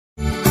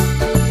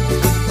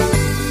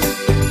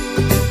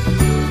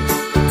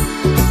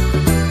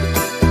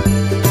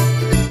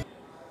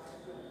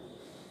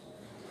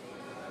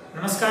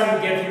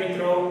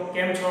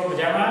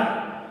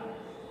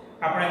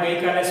આપણે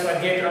ગઈકાલે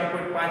સ્વાધ્યાય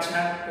 3.5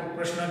 ના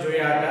પ્રશ્નો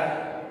જોયા હતા.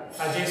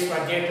 આજે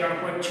સ્વાધ્યાય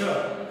 3.6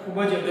 ખૂબ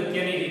જ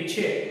અગત્યની રીત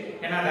છે,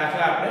 એના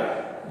દાખલા આપણે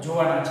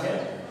જોવાના છે.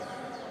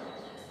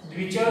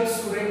 દ્વિચલ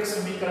સુરેખ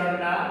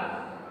સમીકરણના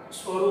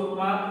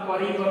સ્વરૂપમાં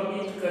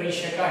પરિવર્તિત કરી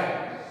શકાય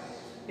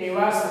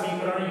તેવા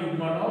સમીકરણ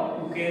યુગ્મનો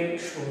ઉકેલ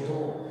શોધો.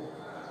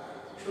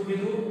 શું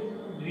કીધું?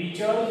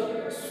 દ્વિચલ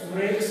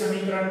સુરેખ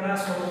સમીકરણના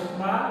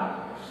સ્વરૂપમાં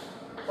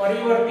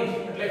પરિવર્તિત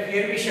એટલે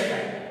ફેરવી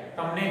શકાય.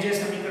 તમને જે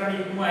સમીકરણ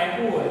યુગ્મ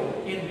આપ્યું હોય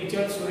એ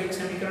દ્વિચલ સુરેખ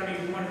સમીકરણ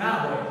યુગ્મ ના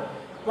હોય,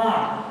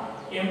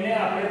 પણ એમને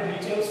આપણે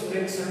દ્વિચલ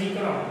સુરેખ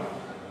સમીકરણ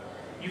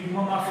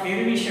યુગ્મમાં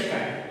ફેરવી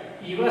શકાય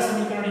એવા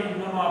સમીકરણ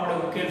યુગ્મનો આપણે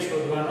ઉકેલ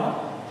શોધવાનો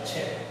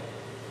છે.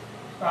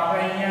 તો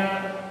આપણે અહીંયા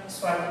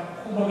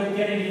ખૂબ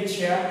અગત્યની રીત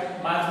છે.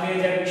 માર્ચ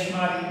 2020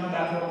 માં આ રીતનો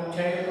દાખલો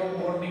પૂછાયો હતો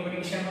બોર્ડની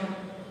પરીક્ષામાં,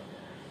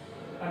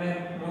 અને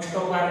મોસ્ટ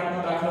ઓફ આ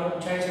રીતનો દાખલો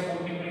પૂછાય છે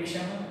બોર્ડની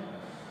પરીક્ષામાં,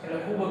 એટલે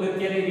ખૂબ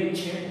અગત્યની રીત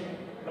છે.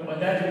 તો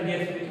બધા જ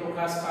વિદ્યાર્થી મિત્રો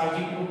ખાસ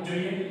કાળજીપૂર્વક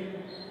જોઈએ.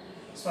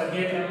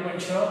 સ્વાધ્યાય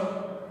 3.6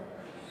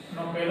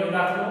 નો પહેલો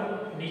દાખલો,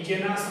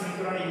 નીચેના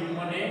સમીકરણ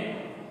યુગ્મને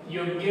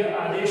યોગ્ય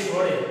આદેશ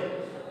વડે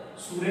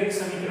સુરેખ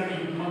સમીકરણ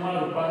યુગ્મમાં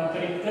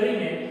રૂપાંતરિત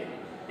કરીને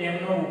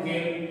તેમનો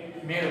ઉકેલ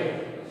મેળવો.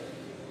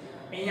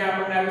 અહીંયા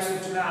આપણને આવી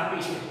સૂચના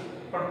આપી છે,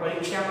 પણ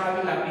પરીક્ષામાં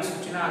આવી લાંબી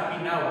સૂચના આપી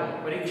ના હોય.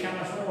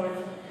 પરીક્ષામાં શું હોય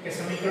કે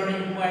સમીકરણ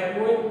યુગ્મ આપ્યું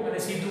હોય અને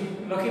સીધું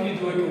લખી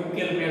દીધું હોય કે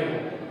ઉકેલ મેળવો.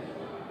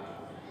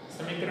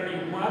 સમીકરણ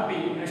યુગ્મ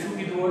આપી અને શું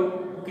કીધું હોય?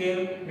 ઉકેલ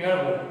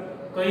મેળવો.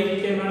 કઈ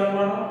રીતે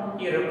મેળવવાનો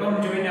એ રકમ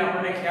જોઈને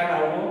આપણને ખ્યાલ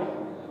આવવો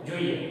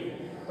જોઈએ.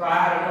 તો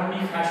આ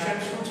રકમની ખાસિયત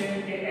શું છે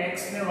કે x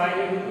ને y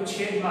એ બધું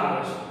છેદમાં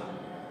આવે છે.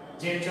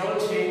 જે ચલ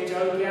છે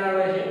ચલ ક્યાં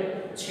આવે છે?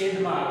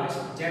 છેદમાં આવે છે.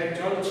 જ્યારે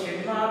ચલ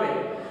છેદમાં આવે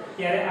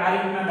ત્યારે આ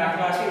રીતના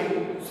દાખલા છે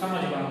એવું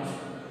સમજવાનું છે.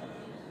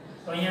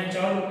 તો અહીંયા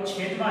ચલ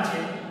છેદમાં છે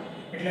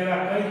એટલે હવે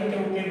આ કઈ રીતે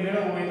ઉકેલ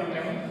મેળવવો એ તમને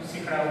હું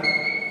શીખડાવું.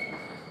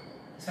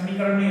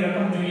 સમીકરણની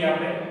રકમ જોઈએ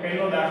આપણે.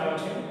 પહેલો દાખલો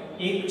છે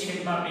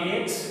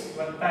 1/2x +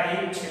 1/3y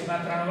 =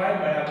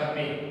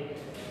 2.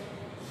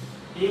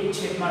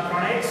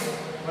 1/3x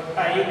 +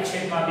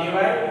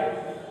 1/2y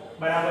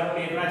 =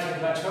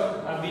 13/6.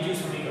 આ બીજું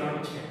સમીકરણ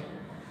છે.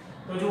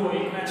 તો જુઓ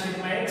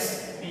 1/x,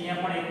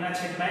 અહીંયા પણ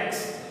 1/x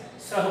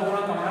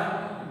સહગુણક હમણાં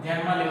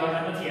ધ્યાનમાં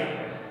લેવાના નથી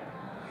આપણે.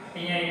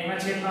 અહીંયા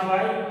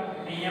 1/y,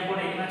 અહીંયા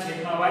પણ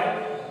 1/y,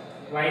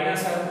 y ના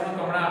સહગુણક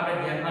હમણાં આપણે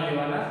ધ્યાનમાં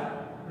લેવાના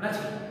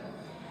નથી.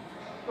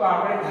 તો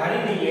આપણે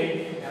ધારી લઈએ,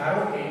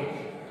 ધારો કે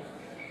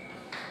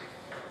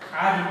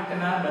આ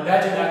રીતના બધા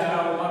જ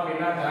દાખલાઓમાં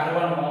પહેલા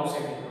ધારવાનું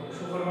આવશે.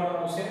 શું કરવાનું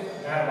આવશે?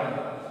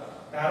 ધારવાનું.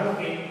 ધારો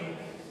કે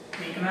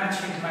 1/x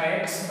 = a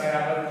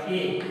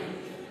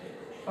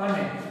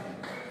અને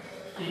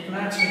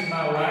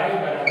 1/y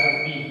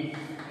 = b.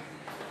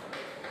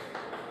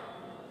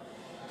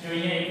 જો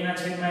અહીંયા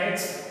 1/x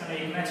અને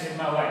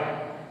 1/y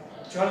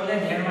ચલને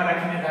ધ્યાનમાં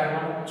રાખીને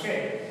ધારવાનું છે.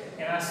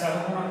 એના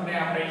સહગુણકને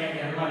આપણે અહીંયા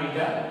ધ્યાનમાં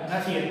લીધા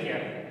નથી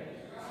અત્યારે.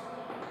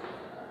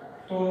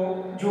 તો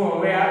જો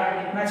હવે આ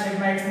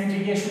 1/x ની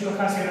જગ્યાએ શું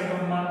લખાશે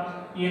રકમમાં?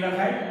 એ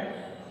લખાય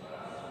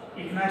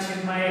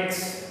 1/x.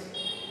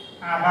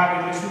 આ ભાગ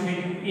એટલે શું થઈ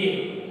ગયું? a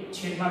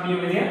છેદમાં 2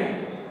 વધ્યા.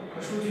 તો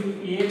શું થયું?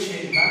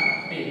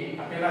 a/2.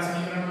 આ પહેલા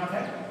સમીકરણમાં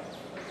થાય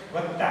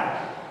વત્તા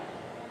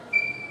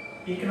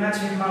 1/y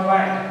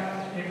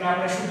એટલે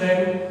આપણે શું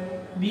ધાર્યું?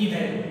 b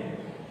ધાર્યું.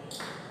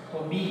 તો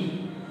b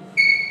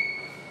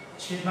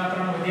છેદમાં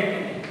 3 વધ્યા કે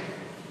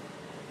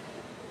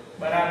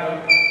બરાબર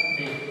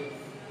 2.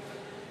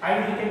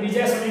 આવી રીતે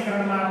બીજા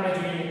સમીકરણમાં આપણે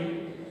જોઈએ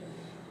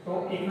તો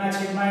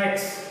 1/x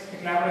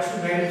એટલે આપણે શું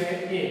ધાર્યું છે?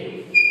 a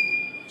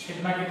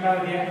છેદમાં કેટલા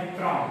વધ્યા?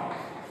 3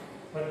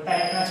 વત્તા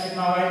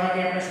 1/y માટે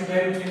આપણે શું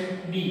ધાર્યું છે?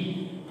 b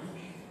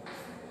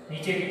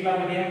નીચે કેટલા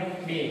વધ્યા?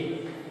 2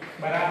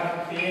 બરાબર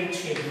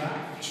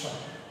 13/6.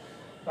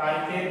 તો આ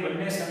રીતે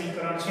બંને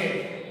સમીકરણ છે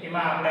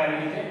એમાં આપણે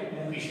આવી રીતે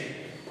મૂકી શકીએ.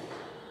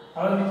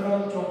 હવે મિત્રો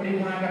ચોપડી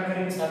ગુણાકાર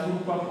કરીને સાદું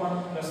રૂપ પણ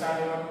લસા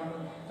લેવાનું.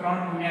 3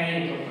 × a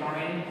તો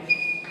 3a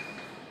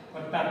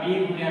વત્તા 2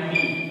 × b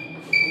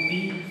તો 2b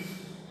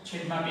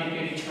છેદમાં 2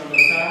 તેરી 6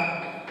 લસા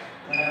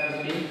બરાબર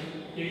 2.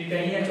 એ રીતે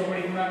અહીંયા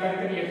ચોપડી ગુણાકાર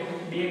કરીએ તો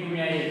 2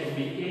 × a તો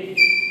 2a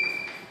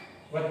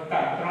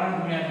વત્તા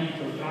 3 × b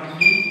તો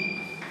 3b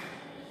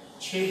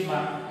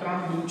છેદમાં 3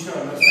 × 6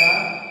 લસા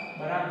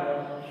બરાબર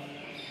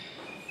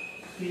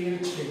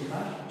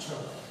 13/6.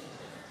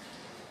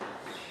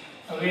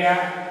 હવે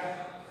આ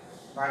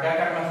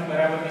ભાગાકારમાંથી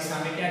બરાબરની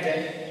સામે ક્યાં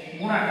જાય?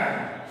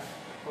 ગુણાકારમાં.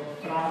 તો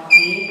 3a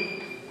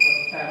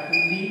વત્તા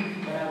 2b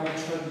બરાબર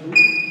 6 ×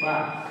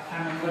 12. આ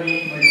નંબર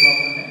 1 મળ્યો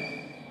આપણને.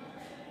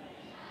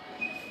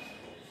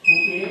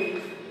 2a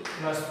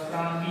 +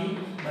 3b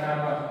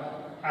બરાબર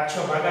આ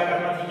 6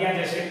 ભાગાકારમાંથી ક્યાં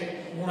જશે?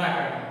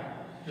 ગુણાકારમાં.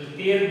 તો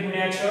 13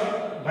 × 6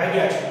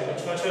 ભાગ્યા 6 તો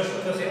 6 6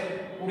 શું થશે?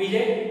 ઉડી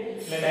જાય.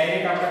 એટલે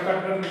ડાયરેક્ટ આપણે કટ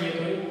કરી દઈએ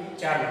તો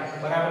ચાલે.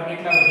 બરાબર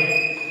કેટલા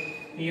વધ્યા?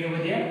 13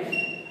 વધ્યા.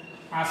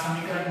 આ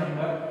સમીકરણ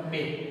નંબર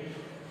 2.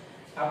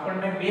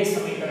 આપણને બે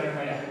સમીકરણ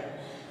મળ્યા.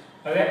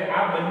 હવે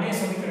આ બંને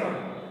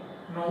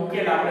સમીકરણનો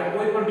ઉકેલ આપણે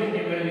કોઈ પણ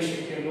રીતે મેળવી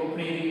શકીએ.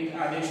 લોપની રીત,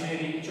 આદેશની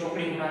રીત,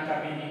 ચોકડી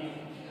ગુણાકારની રીત.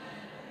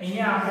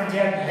 અહીંયા આપણે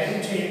જે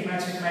ધાર્યું છે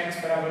 1/x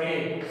બરાબર a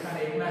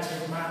અને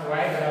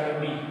 1/y બરાબર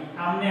b,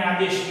 આમને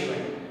આદેશ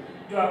કહેવાય.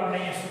 જો આપણે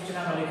અહીંયા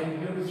સૂચનામાં લખીએ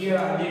યોગ્ય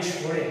આદેશ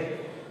વડે,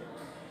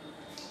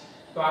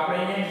 તો આપણે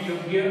અહીંયા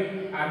યોગ્ય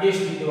આદેશ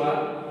લીધો આ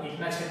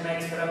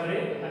 1/x બરાબર a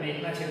અને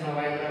 1/y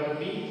બરાબર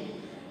b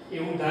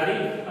એવું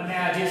ધારી અને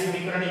આ જે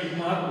સમીકરણ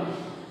યુગ્મ હતું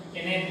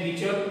એને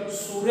દ્વિચલ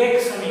સુરેખ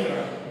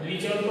સમીકરણ,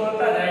 દ્વિચલ તો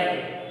હતા જ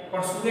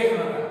પણ સુરેખ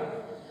નહોતા,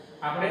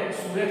 આપણે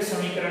સુરેખ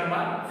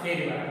સમીકરણમાં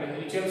ફેરવ્યા એટલે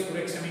દ્વિચલ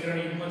સુરેખ સમીકરણ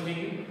યુગ્મ થઈ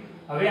ગયું.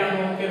 હવે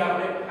આનો ઉકેલ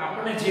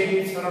આપણે જે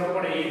રીત સરળ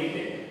પડે એ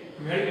રીતે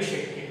મેળવી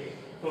શકીએ.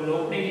 તો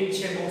લોપની રીત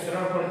છે બહુ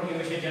સરળ પડતી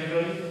હોય છે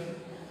જનરલી.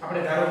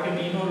 આપણે ધારો કે b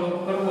નો લોપ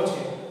કરવો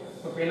છે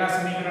તો પહેલા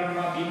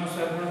સમીકરણમાં b નો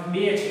સહગુણક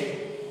 2 છે,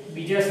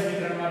 બીજા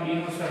સમીકરણમાં b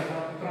નો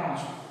સહગુણક 3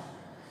 છે.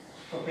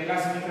 તો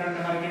પહેલા સમીકરણ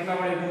તમારે કેટલા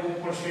વડે ગુણવું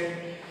પડશે?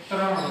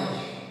 3 વડે.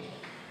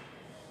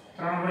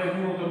 3 વડે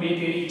ગુણો તો 2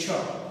 તેરી 6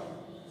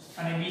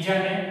 અને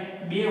બીજાને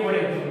 2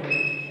 વડે ગુણો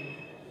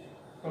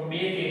તો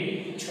 2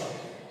 તેરી 6.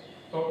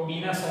 તો b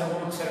ના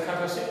સહગુણક સરખા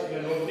થશે એટલે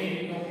લોપની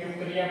રીતનો ઉપયોગ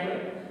કરીએ આપણે.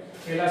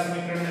 પહેલા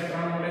સમીકરણને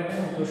 3 વડે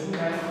ગુણો તો શું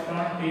થાય?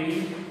 3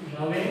 તેરી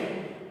 9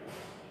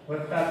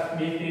 વત્તા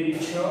 2 તેરી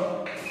 6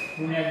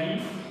 ગુણ્યા b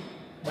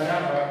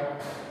બરાબર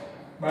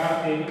 12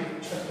 તેરી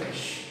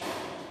 36.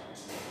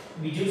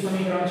 બીજું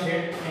સમીકરણ છે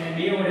એને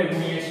 2 વડે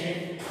ગુણીએ છીએ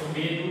તો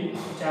 2 દુ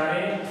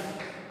 4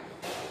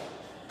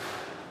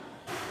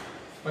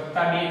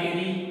 વત્તા 2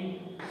 તેરી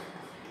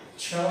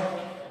 6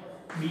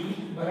 b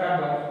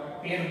બરાબર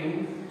 13 દુ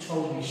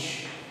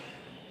 24.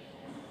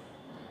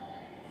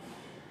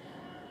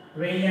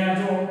 હવે અહીંયા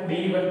જો 2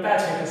 વત્તા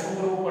છે તો શું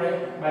કરવું પડે?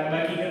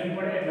 બાદબાકી કરવી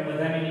પડે એટલે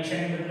બધાની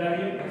નિશાની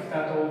બદલાવીએ.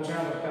 વત્તા તો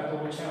ઓછા, વત્તા તો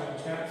ઓછા,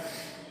 ઓછા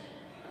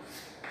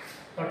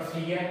કટ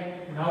થઈ ગયા.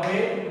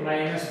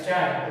 9 -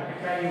 4 તો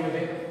કેટલા એ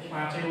વધે?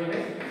 5 એ વધે.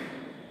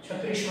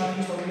 36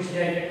 માંથી 24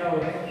 જાય કેટલા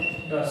વધે?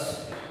 10.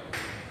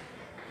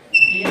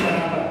 એ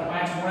બરાબર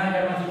 5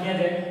 ગુણાકારમાંથી ક્યાં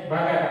જાય?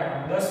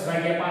 ભાગાકારમાં. 10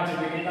 ભાગ્યા 5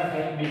 એટલે કેટલા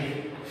થાય? 2.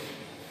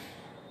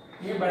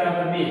 એ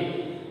બરાબર 2.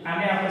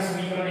 આને આપણે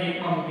સમીકરણ 1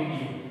 માં મૂકી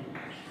દઈએ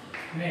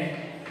ને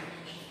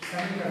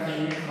સમીકરણ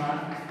 1 માં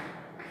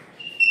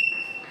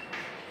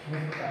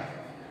મૂકતા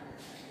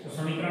તો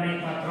સમીકરણ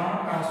 1 માં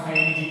 3 કાંસમાં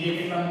એની જગ્યાએ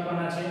કેટલા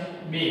મૂકવાના છે?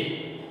 2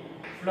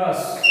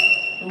 પ્લસ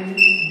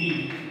 2b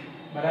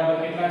બરાબર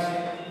કેટલા છે?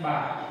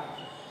 12.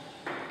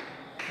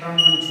 3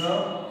 દુ 6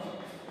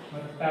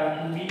 વત્તા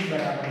 2b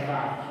બરાબર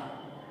 12.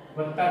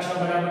 વત્તા 6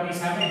 બરાબરની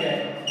સામે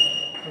જાય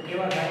તો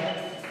કેવા થાય?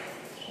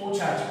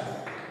 ઓછા 6.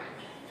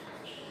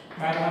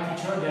 12 માંથી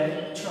 6 જાય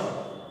 6.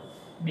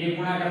 2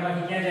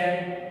 ગુણાકારમાંથી ક્યાં જાય?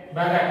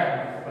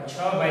 ભાગાકારમાં. તો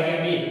 6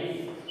 ભાગ્યા 2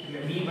 એટલે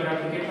b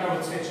બરાબર કેટલા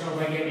વધશે? 6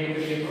 ભાગ્યા 2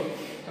 એટલે તો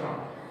 3.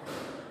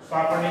 તો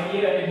આપણને a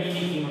અને b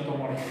ની કિંમતો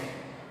મળે.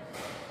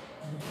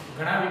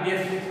 ઘણા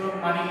વિદ્યાર્થી મિત્રો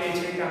માની લે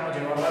છે કે આનો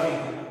જવાબ આવી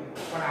ગયો,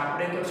 પણ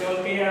આપણે તો ચલ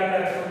કયા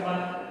હતા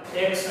રકમમાં?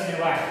 x અને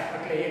y,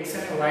 એટલે x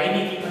અને y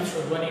ની કિંમત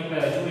શોધવાની, એટલે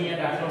હજુ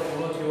અહીંયા દાખલો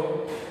પૂરો થયો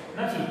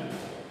નથી.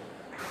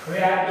 હવે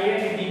આ a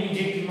અને b ની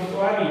જે કિંમતો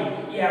આવી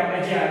એ આપણે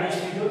જે આદેશ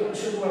લીધો તો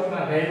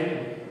શરૂઆતમાં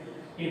ધાર્યું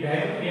એ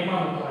ધાર્યું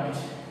એમાં મૂકવાની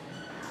છે.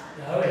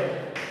 હવે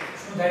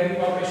શું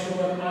ધાર્યું આપણે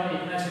શરૂઆતમાં?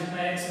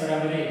 1/x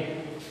બરાબર a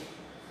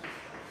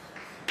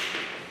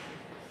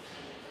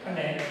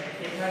અને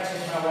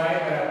 1/y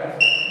બરાબર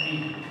b.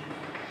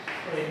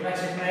 તો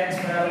 1/x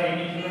બરાબર a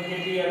ની કિંમત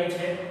કેટલી આવી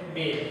છે?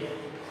 2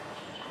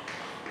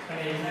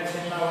 અને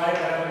 1/y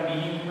બરાબર b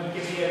ની કિંમત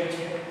કેટલી આવી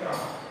છે? 3.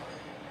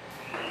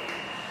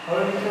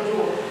 હવે મિત્રો જો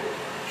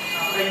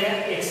આપણે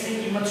અહીંયા x ની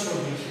કિંમત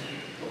શોધવી છે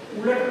તો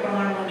ઉલટ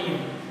પ્રમાણનો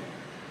નિયમ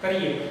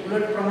કરીએ.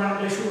 ઉલટ પ્રમાણ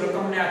એટલે શું?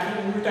 રકમને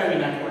આખી ઉલટાવી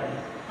નાખવાની.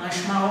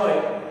 અંશમાં હોય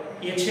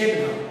એ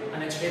છેદમાં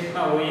અને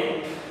છેદમાં હોય એ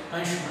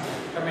અંશમાં.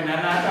 તમે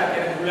નાના હતા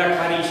ત્યારે ગુલાટ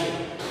મારી છે,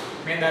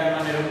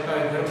 મેદાનમાં ને રમતા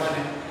હોય ઘરમાં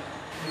ને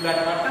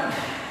ગુલાટ મારતા ને,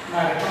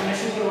 આ રકમને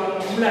શું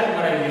કરવાનું? ગુલાટ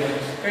મરાવી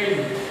દેવાનું. કઈ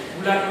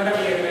ગુલાટ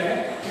મરાવી એટલે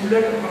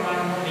ઉલટ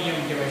પ્રમાણનો નિયમ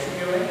કહેવાય. શું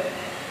કહેવાય?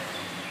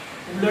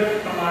 ઉલટ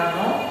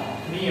પ્રમાણનો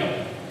નિયમ.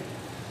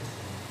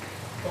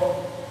 તો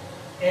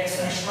x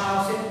અંશમાં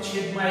આવશે,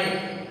 છેદમાં 1.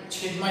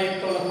 છેદમાં 1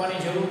 તો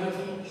લખવાની જરૂર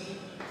નથી.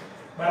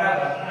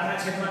 બરાબર. આના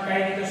છેદમાં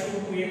કાઈ નહીં તો શું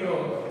હતું? 1 હતો.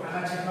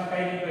 આના છેદમાં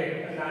કાઈ નહીં તો 1.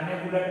 એટલે આને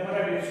ગુલાટ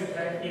મરાવી શું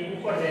થાય? 1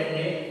 ઉપર જાય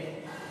એટલે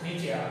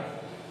નીચે આવે.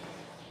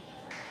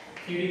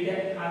 કેવી રીતે?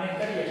 આને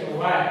કરીએ તો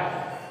y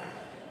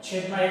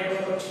છેદમાં 1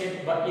 તો છેદ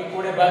 1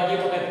 વડે ભાગીએ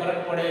તો કઈ ફરક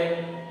પડે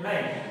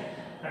નહીં.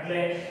 એટલે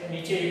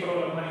નીચે 1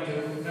 લખવાની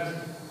જરૂર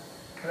નથી.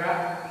 આ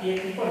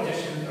 1 ઉપર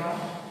જશે 3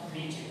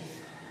 નીચે.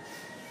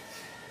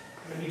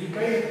 એટલે બીજું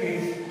કઈ રીતે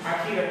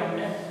આખી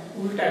રકમને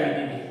ઉલટાવી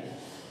દીધી.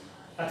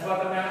 અથવા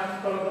તમે આમ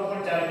કરો તો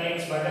પણ ચાલે કે x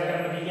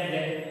ભાગાકારમાંથી ક્યાં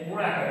જાય?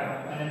 ગુણાકારમાં.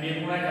 અને 2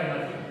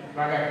 ગુણાકારમાંથી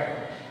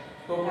ભાગાકારમાં.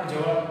 તો પણ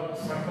જવાબ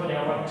સરખો જ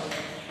આવવાનો.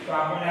 તો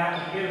આપણે આ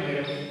ઉકેલ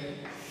મેળવ્યો.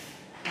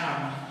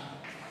 આમ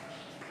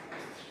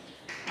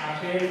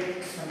આપેલ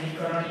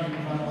સમીકરણ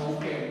યુગ્મનો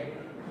ઉકેલ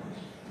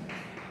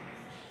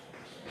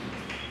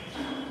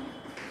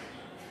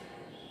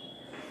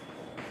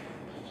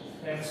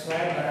x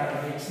y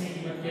બરાબર x ની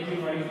કિંમત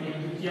કેટલી મળી?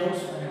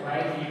 1/2 અને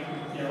y ની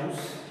 1/2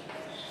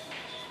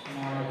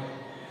 મળે.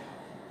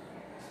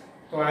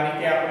 તો આ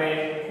રીતે આપણે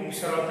ખૂબ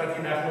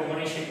સરળતાથી દાખલો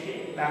ગણી શકીએ.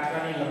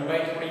 દાખલાની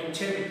લંબાઈ થોડી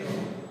છે મિત્રો,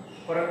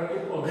 પરંતુ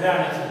અઘરા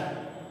નથી.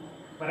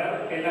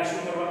 બરાબર. પહેલા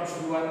શું કરવાનું,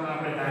 શરૂઆતમાં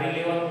આપણે ધારી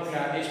લેવાનું એટલે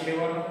આદેશ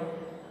લેવાનો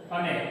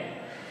અને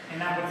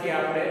એના પરથી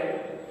આપણે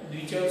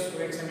દ્વિચલ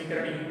સુરેખ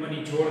સમીકરણ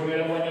યુગ્મની જોડ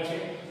મેળવવાની છે.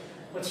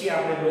 પછી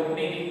આપણે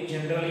લોકની રીત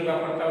જનરલી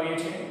વાપરતા હોઈએ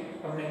છીએ.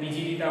 તમને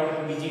બીજી રીત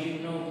આવડે બીજી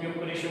રીતનો ઉપયોગ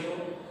કરી શકો.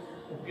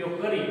 ઉપયોગ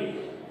કરી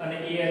અને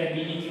a અને b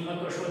ની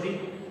કિંમતો શોધી,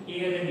 a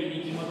અને b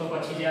ની કિંમતો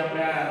પછી જે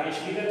આપણે આ આદેશ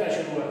લીધા હતા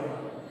શરૂઆતમાં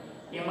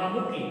એમાં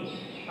મૂકી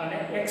અને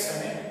x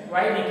અને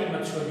y ની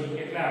કિંમત શોધી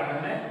એટલે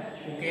આપણને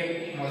ઉકેલ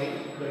મળી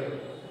ગયો.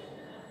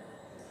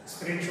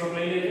 સ્ક્રીનશોટ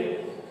લઈ લેજો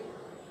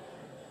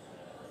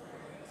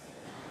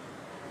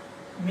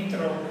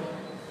મિત્રો.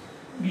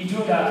 બીજો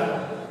દાખલો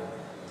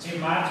જે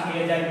માર્ચ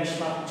 2020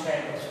 માં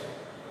પૂછાયેલો છે.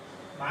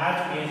 માર્ચ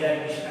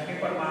 2020 ના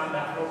પેપરમાં આ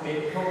દાખલો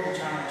બેઠો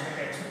પૂછાણો છે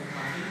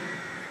ટેક્સ્ટબુકમાંથી.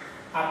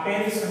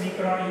 આપેલ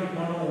સમીકરણ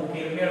યુગ્મનો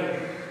ઉકેલ મેળવો.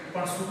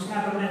 પણ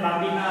સૂચના તમને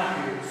લાંબી ના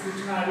આપી,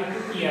 સૂચના આવી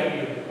ટૂંકી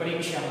આપી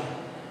પરીક્ષામાં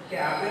કે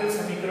આપેલ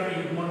સમીકરણ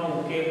યુગ્મનો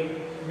ઉકેલ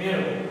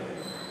મેળવો.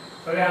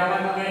 હવે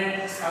આમાં તમે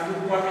સાદું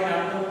આપીને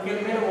આપનો ઉકેલ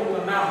મેળવો તો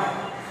ના મળે.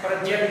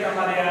 ફરજિયાત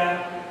તમારે આ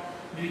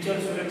દ્વિચલ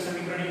સુરેખ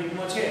સમીકરણ યુગ્મ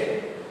છે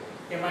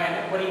એમાં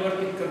એને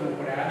પરિવર્તિત કરવું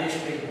પડે આદેશ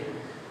લઈને.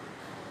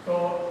 તો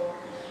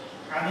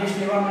આદેશ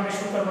લેવા માટે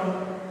શું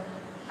કરવાનું,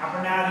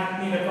 આપણને આ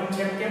રીતની રકમ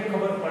છે કેમ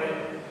ખબર પડે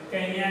કે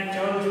અહીંયા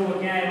ચલ જુઓ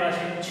ક્યાં આવ્યા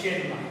છે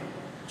છેદમાં.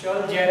 ચલ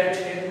જ્યારે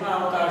છેદમાં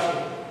આવતા હશે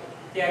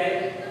ત્યારે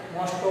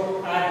મોસ્ટ ઓફ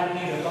આ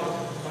રીતની રકમ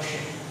હશે.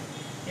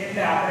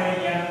 એટલે આપણે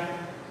અહીંયા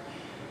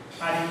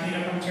આ રીતની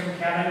રકમ છે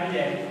ખ્યાલ આવી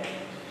જાય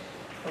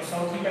તો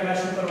સૌથી પહેલા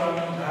શું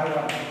કરવાનું,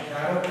 ધારવાનું.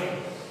 ધારો કે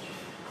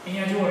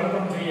અહીંયા જો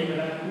રકમ જોઈએ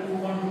પહેલા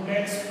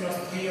 2/√x +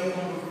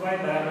 3/√y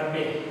 =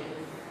 2,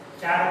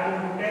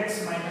 4/√x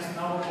 -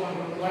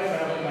 9/√y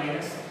 =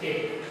 -1.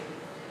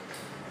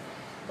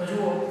 તો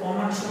જુઓ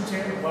કોમન શું છે,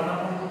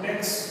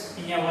 1/√x,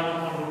 અહીંયા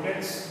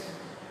 1/√x,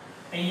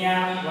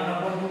 અહીંયા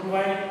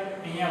 1/√y,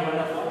 અહીંયા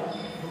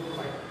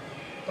 1/√y.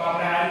 તો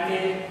આપણે આ રીતે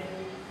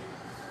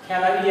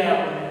ખ્યાલ આવી જાય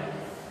આપણને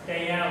કે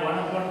અહીંયા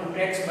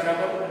 1/√x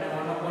બરાબર અને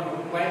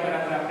 1/√y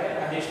બરાબર આપણે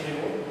આદેશ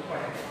લેવો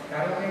પડે.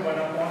 ધારો કે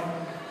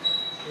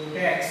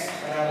 1/√x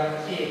બરાબર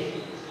a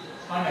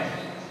અને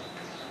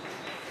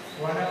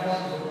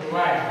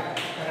 1/√y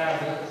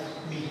બરાબર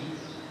b.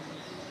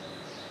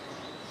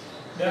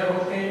 દર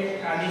વખતે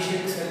આદેશ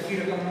એક સરખી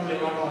રકમનો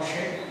લેવાનો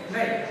હશે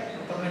નહીં.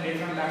 તો તમને બે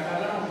ત્રણ દાખલા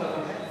ગણાવું તો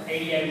તમને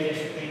આઈડિયા આવી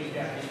જશે કઈ રીતે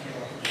આદેશ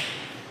લેવાનો.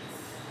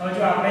 હવે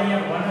જો આપણે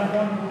અહીંયા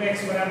 1/√x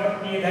બરાબર a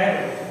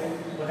ધાર્યો તો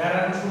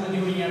વધારાનું શું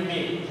વધ્યું અહીંયા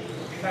 2.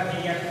 કેટલા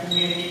થઈ ગયા,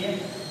 2a થઈ ગયા.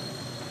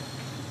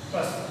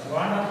 બસ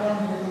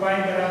 1/√y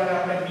બરાબર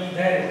આપણે b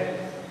ધાર્યો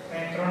તો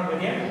 3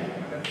 વધ્યા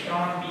મતલબ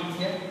 3b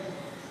છે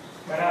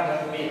બરાબર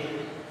 2.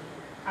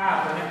 આ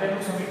આપણે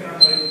પહેલું સમીકરણ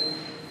કર્યું.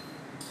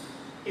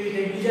 એવી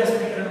રીતે બીજા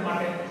સમીકરણ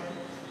માટે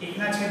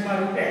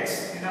 1/√x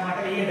એના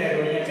માટે a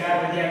ધાર્યો અહીંયા 4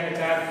 વધ્યા એટલે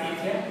 4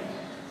 છે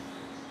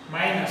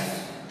માઈનસ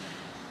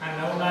આ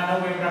 9 ના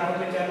 9 એ બરાબર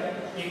તો ચાલે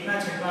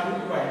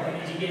 1/√y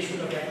એની જગ્યાએ શું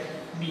લખાય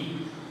b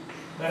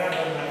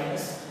બરાબર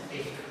 -1.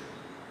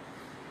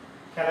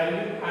 ખ્યાલ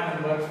આવ્યો. આ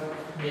નંબર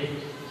 2.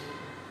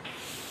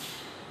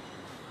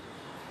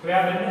 હવે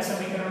આ બંને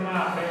સમીકરણમાં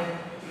આપણે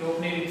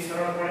લોકની રીત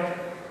સરળ પડે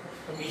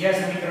તો બીજા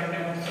સમીકરણને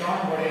હું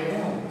 3 વડે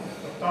ગુણું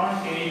તો 3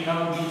 તેરી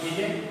 9b થઈ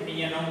જાય.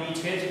 અહીંયા 9b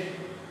છે જ.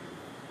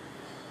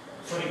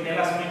 સોરી,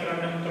 પહેલા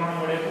સમીકરણને હું 3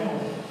 વડે ગુણું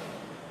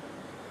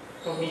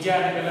તો બીજા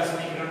અને પહેલા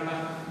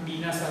સમીકરણમાં b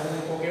ના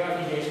સહગુણકો કેવા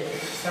થઈ જાય છે,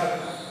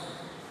 સરખા.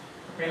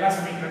 પહેલા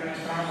સમીકરણને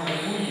 3 વડે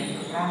ગુણીએ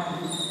તો 3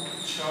 ×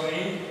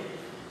 6a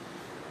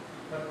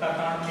 +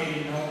 3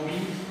 તેરી 9b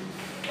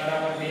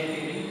બરાબર 2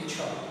 તેરી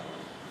 6.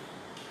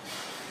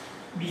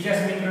 બીજા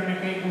સમીકરણને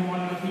કઈ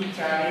ગુણવાનું નથી,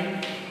 4a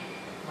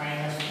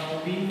 -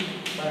 9b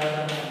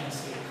બરાબર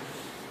 -1.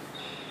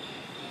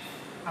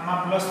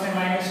 આમાં પ્લસ ને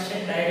માઈનસ છે,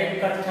 ડાયરેક્ટ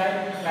કટ થાય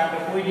એટલે આપણે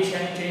કોઈ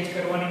દિશાની ચેન્જ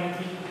કરવાની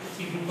નથી,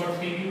 સીધું કટ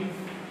થઈ ગયું.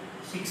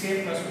 6a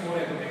 +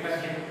 4a તો કેટલા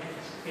છે,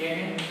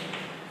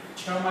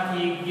 6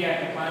 માંથી 1 ગયા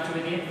તો 5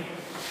 વધ્યા.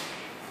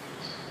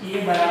 a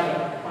બરાબર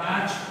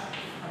 5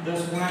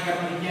 10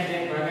 ગુણાકારમાં ક્યાં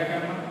જાય,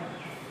 ભાગાકારમાં.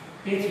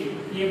 તેથી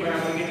a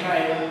બરાબર કેટલા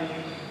આવ્યા,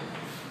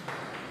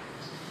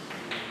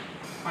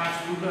 5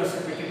 × 10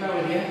 એટલે કેટલા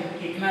વધ્યા,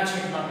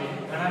 1/2.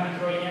 ઘણા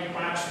મિત્રો અહીંયા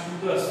 5 ×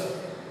 10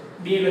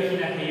 2 લખી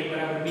નાખે, a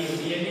બરાબર 2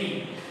 વધ્યા નહીં,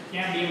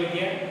 ક્યાં 2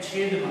 વધ્યા,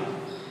 છેદમાં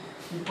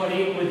ઉપર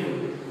 1 વધ્યું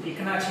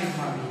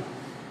 1/2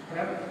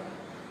 બરાબર.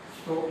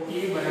 તો a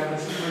બરાબર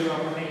શું મળ્યું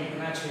આપણને,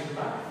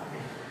 1/2.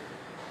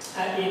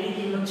 આ a ની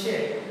કિંમત છે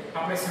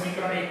આપણે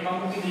સમીકરણ 1 માં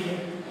મૂકી દઈએ.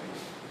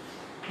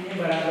 a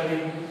બરાબર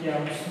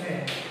 1/2 ને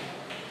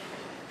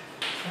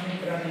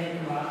સમીકરણ 1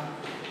 માં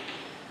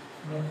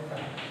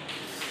મૂકતા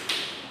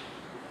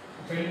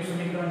પહેલું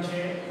સમીકરણ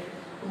છે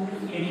 2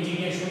 એની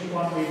જગ્યાએ શું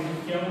કરવાનું,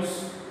 1/2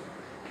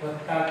 +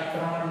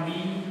 3b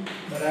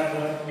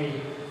બરાબર 2.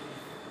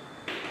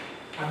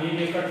 આ બે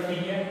કટ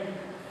થઈ ગયા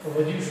તો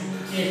વધ્યું શું,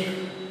 1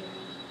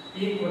 +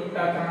 3b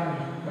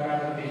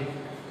બરાબર 2.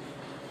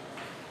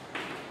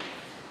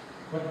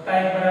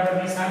 +1 બરાબર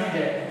ની સામે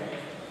જાય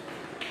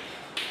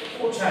તો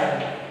ઓછા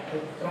a તો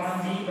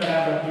 3b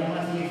બરાબર 2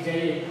 માંથી 1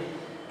 જાય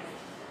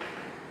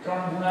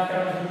 3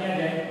 ગુણાકારમાં ક્યાં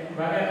જાય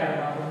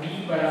ભાગાકારમાં તો b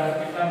બરાબર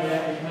કેટલા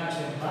મળ્યા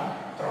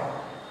 1/3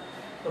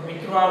 તો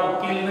મિત્રો આ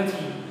ઉકેલ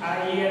નથી આ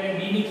a અને b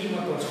ની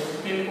કિંમતો છે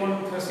ઉકેલ કોણ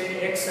થશે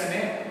x અને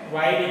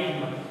y ની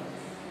કિંમત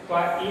તો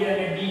આ a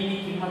અને b ની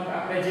કિંમત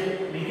આપણે જે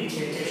લીધી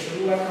છે જે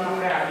શરૂઆતમાં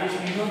આપણે આદેશ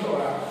લીધો તો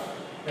આ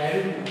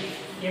વેલ્યુ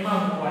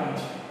એમાં મૂકવાની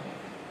છે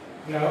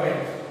એટલે હવે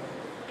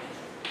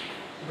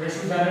આપણે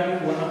શું ધારેલું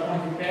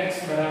 1/x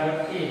બરાબર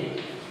a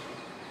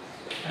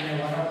અને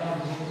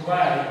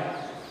 1/y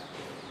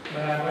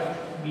બરાબર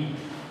b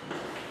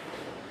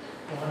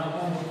તો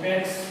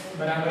 1/x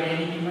બરાબર a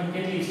ની કિંમત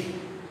કેટલી છે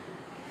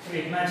તો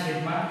 1/2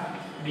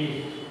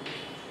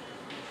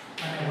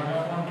 અને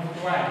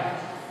 1/y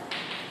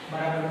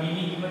બરાબર b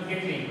ની કિંમત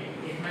કેટલી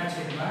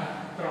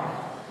 1/3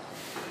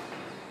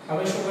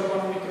 હવે શું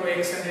કરવાનું મિત્રો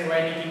x અને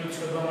y ની કિંમત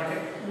શોધવા માટે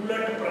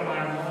ઉલટ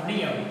પ્રમાણનો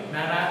નિયમ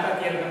નાના હતા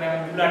ત્યારે તમે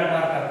ઉલાટ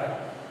મારતા હતા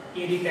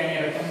એ રીતે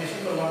અહીંયા રકમને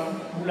શું કરવાનું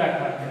ઉલાટ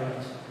માર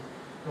દેવાનું છે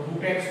તો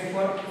 √x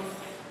ઉપર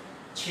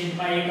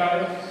છેદમાં 1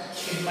 આવે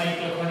છેદમાં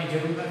 1 લખવાની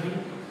જરૂર નથી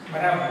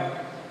બરાબર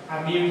આ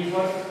 2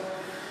 ઉપર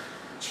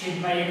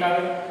છેદમાં 1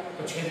 આવે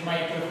તો છેદમાં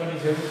 1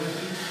 લખવાની જરૂર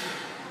નથી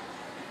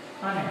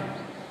અને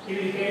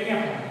એવી રીતે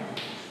અહીંયા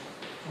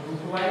પણ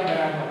 √y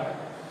બરાબર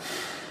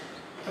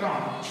 3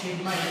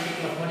 છેદમાં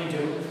 1 લખવાની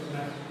જરૂર નથી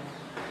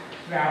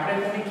હવે આપણે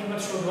તેની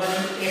કિંમત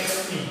શોધવાની x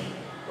ની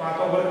તો આ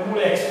તો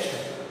વર્ગમૂળ x છે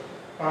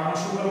તો આનો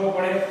શું કરવો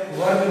પડે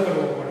વર્ગ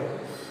કરવો પડે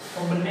તો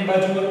બંને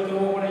બાજુ વર્ગ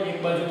કરવો પડે એક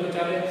બાજુ તો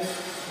ચાલે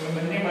હવે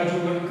બંને બાજુ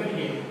વર્ગ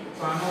કરીએ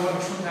તો આનો વર્ગ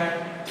શું થાય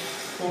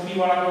ટોપી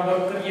વાળાનો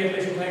વર્ગ કરીએ એટલે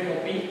શું થાય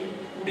ટોપી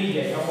ઉડી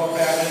જાય આવો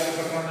આપણે આગળ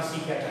પ્રકરણમાં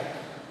શીખ્યા હતા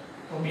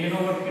તો 2 નો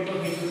વર્ગ કેટલો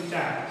કીધું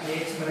 4 એટલે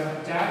x બરાબર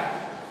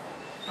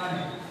 4 અને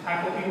આ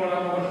ટોપી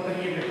વાળાનો વર્ગ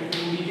કરીએ એટલે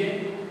ટોપી ઉડી જાય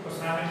તો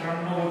સામે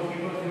 3 નો વર્ગ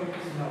કેટલો થયો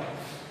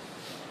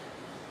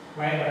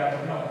 9 y બરાબર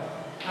 9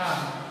 આમ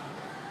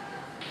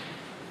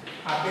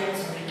આપેલ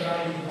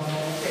સમીકરણ નો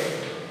ઉકેલ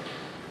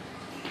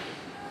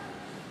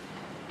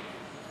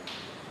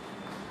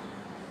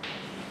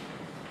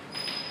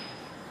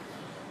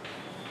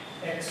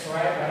x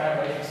y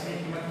બરાબર x ની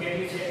કિંમત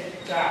કેટલી છે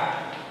 4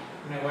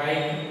 અને y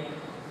ની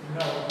 9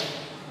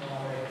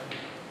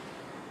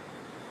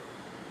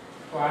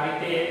 તો આ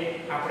રીતે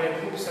આપણે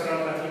ખૂબ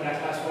સરળતાથી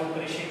દાખલા સોલ્વ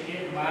કરી શકીએ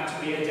માર્ચ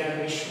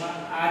 2020 માં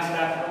આ જ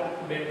દાખલો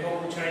બેઠો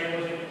પૂછાયેલો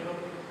છે મિત્રો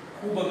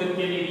ખૂબ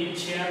અગત્યની રીત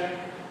છે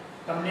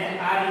તમને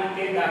આ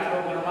રીતે દાખલો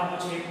ગણવાનો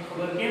છે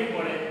ખબર કેમ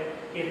પડે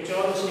કે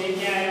ચલ છે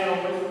ક્યાં આવેલો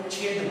હોય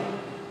છેદમાં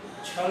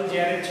છલ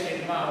જ્યારે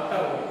છેદમાં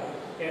આવતા હોય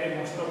ત્યારે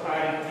મોસ્ટ ઓફ આ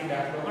રીતથી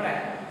દાખલો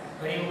ગણાય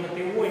ઘણી વખત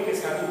એવું હોય કે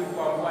સાદું રૂપ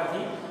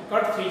આપવાથી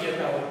કટ થઈ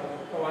જતા હોય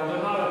તો વાંધો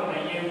ન આવે પણ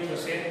અહીંયા એવું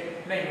થશે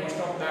નહીં મોસ્ટ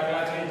ઓફ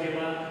દાખલા છે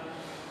જેમાં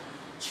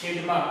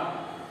છેદમાં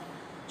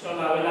ચલ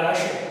આવેલા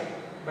હશે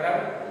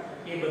બરાબર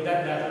એ બધા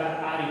જ દાખલા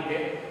આ રીતે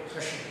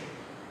થશે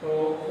તો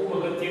ખૂબ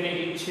અગત્યની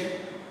રીત છે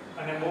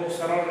અને બહુ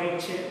સરળ રીત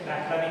છે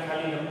દાખલાની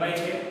ખાલી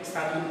લંબાઈ છે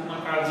સાદું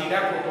રૂપમાં કાળજી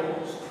રાખો તો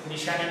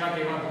નિશાનીમાં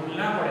તેમાં ભૂલ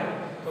ના પડે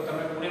તો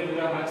તમે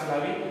પૂરેપૂરા માર્ક્સ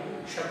લાવી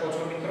શકો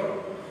છો મિત્રો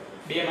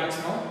 2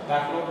 માર્ક્સનો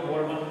દાખલો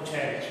બોર્ડમાં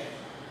પૂછાયેલ છે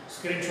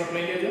સ્ક્રીનશોટ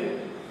લઈ લેજો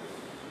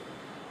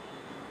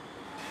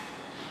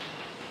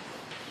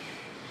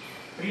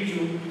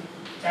ત્રીજું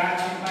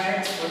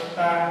 4/x +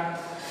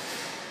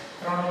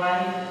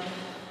 3y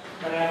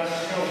બરાબર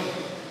 14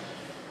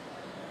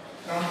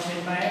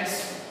 3/x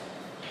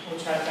 -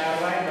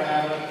 4y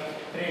બરાબર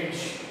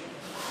 23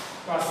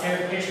 તો આ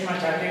સેલ્ફ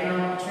ટેસ્ટમાં જાતે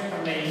ગણવાનું છે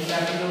તમને અહીં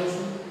આપી દઉં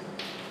છું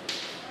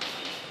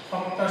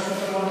ફક્ત શું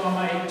કરવાનું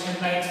આમાં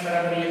 1/x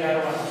બરાબર એ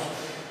ધારવાનું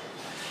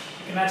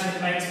છે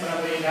 1/x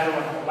બરાબર એ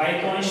ધારવાનું y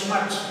તો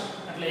અંશમાં જ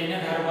એટલે એને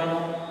ધારવાનો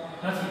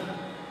નથી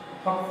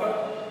ફક્ત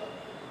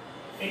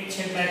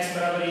 1/x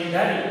બરાબર એ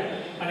ધારી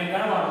અને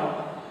ગણવાનું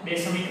બે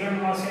સમીકરણ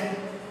મળશે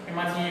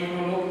એમાંથી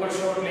એકનો લોપ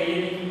કરશો એટલે a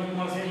ની કિંમત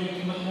મળશે e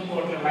કિંમત મૂકો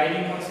એટલે y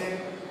ની મળશે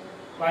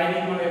y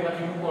ની મળે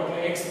એમાંથી મૂકો એટલે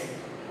x ની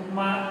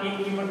ટૂંકમાં એક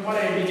કિંમત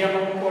મળે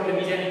બીજામાં મૂકો એટલે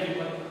બીજાની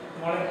કિંમત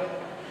મળે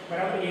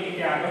બરાબર એ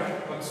રીતે આગળ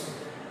વધશે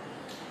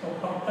તો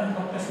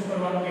ફક્ત શું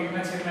કરવાનું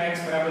 1/x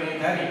બરાબર એ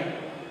ધારી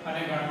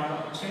અને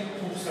ગણવાનું છે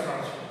ખૂબ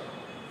સરળ છે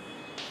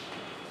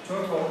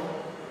ચોથો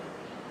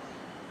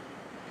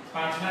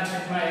 5/x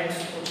 -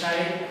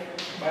 1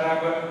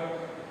 બરાબર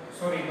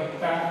સોરી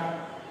વત્તા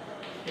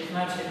 1/y -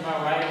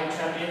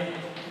 2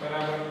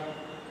 બરાબર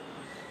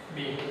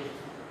 2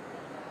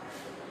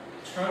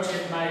 6/x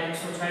 - 1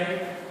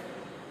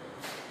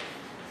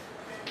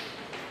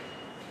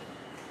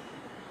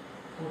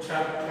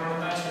 ઓછા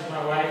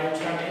 3/y -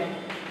 2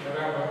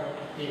 બરાબર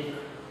 1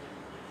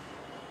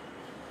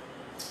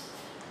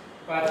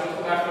 પાછો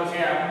દાખલો છે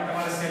આ પણ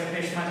તમારે સેલ્ફ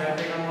ટેસ્ટમાં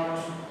જાતે ગણવાનો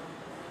છે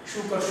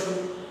શું કરશું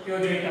કયો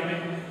જોઈ તમે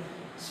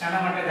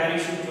શાના માટે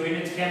ધારીશું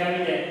જોઈને જ ખ્યાલ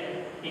આવી જાય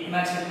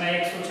 1/x - 1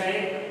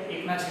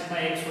 1/x -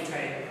 1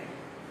 1/y -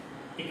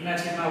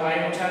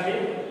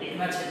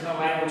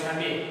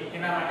 2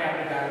 એના માટે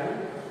આપણે ધારવું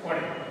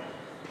પડે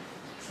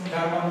શું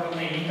ધારવાનું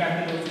તમને અહીં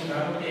કાઢી દઉં છું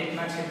ધારો કે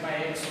 1/x -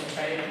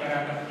 1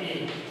 બરાબર a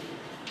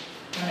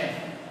અને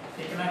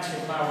 1/y -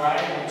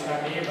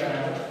 2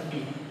 બરાબર b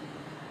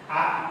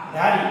આ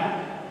ધારી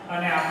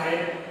અને આપણે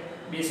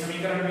બે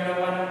સમીકરણ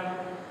મેળવવાના,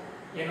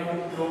 એનો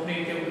લોપની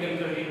રીતે ઉકેલ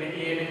કરીને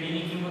a અને b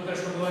ની કિંમતો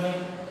શોધવાની,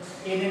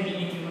 a અને b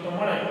ની કિંમતો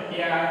મળે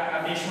એ આ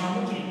આદેશમાં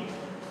મૂકી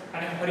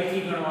અને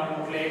ફરીથી ગણવાનું,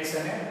 એટલે x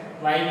અને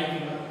y ની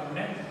કિંમત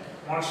તમને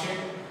મળશે.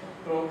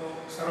 તો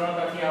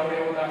સરળતાથી આપણે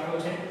એવો દાખલો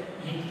છે,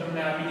 હિન્ટ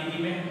તમને આપી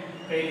દીધી મેં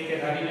કઈ રીતે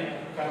ધારીને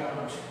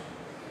કરવાનો છે.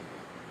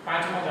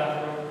 પાંચમો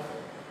દાખલો,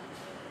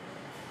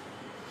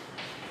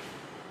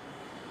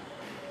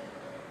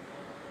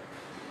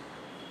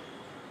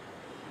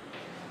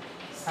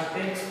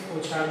 x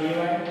ઓછા 2y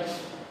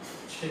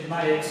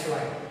છેદમાં xy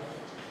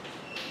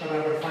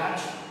બરાબર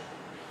 5,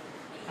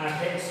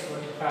 8x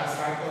વત્તા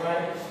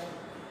 7y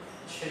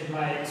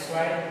છેદમાં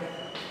xy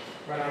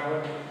બરાબર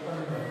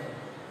 15.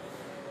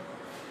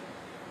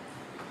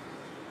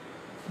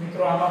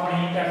 મિત્રો આમાં પણ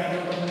હિન્ટ આપી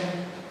દઉં તમને,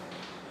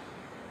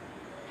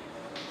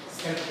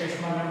 સેલ્ફ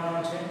ટેસ્ટમાં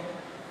ગણવાનો છે.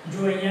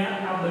 જો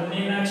અહીંયા આ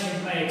બંનેના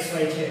છેદમાં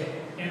xy છે,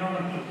 એનો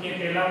મતલબ કે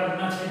પહેલા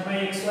પદના છેદમાં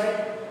xy,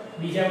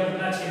 બીજા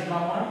પદના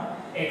છેદમાં પણ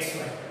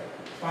xy.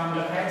 તો આમ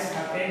લખાય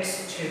 7x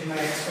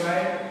છેદમાં xy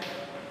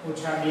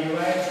ઓછા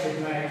 2y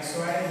છેદમાં xy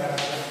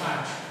બરાબર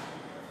 5.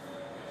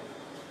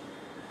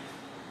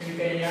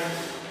 એટલે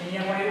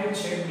અહીંયા પણ એવું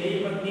છે, બે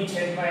પદની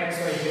છેદમાં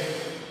xy છે,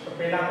 તો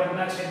પહેલા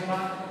પદના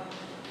છેદમાં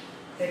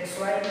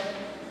xy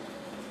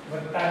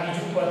વત્તા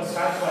બીજું પદ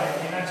 7y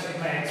એના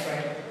છેદમાં xy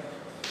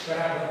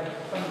બરાબર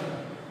 15.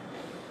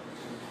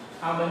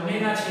 આ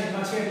બંનેના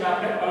છેદમાં છે એટલે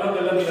આપણે અલગ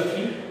અલગ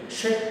લખી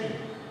શકીએ.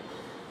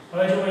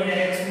 હવે જો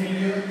અહીંયા x ઉડી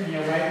ગયો,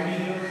 અહીંયા y ઉડી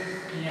ગયો,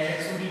 અહીંયા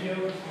x ઉડી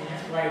ગયો,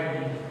 અહીંયા y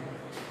ઉડી ગયો.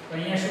 તો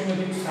અહીંયા શું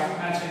વધ્યું? 7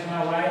 ના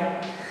છેદમાં y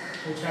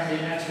ઓછા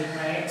 2 ના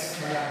છેદમાં x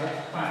બરાબર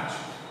 5.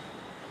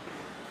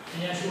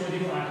 અહીંયા શું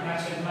વધ્યું? 8 ના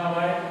છેદમાં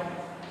y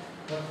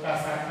વત્તા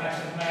 7 ના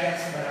છેદમાં x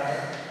બરાબર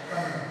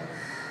 15.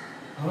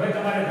 હવે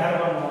તમારે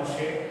ધારવાનું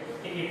આવશે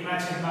કે 1 ના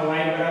છેદમાં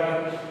y બરાબર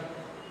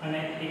અને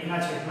 1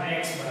 ના છેદમાં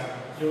x બરાબર.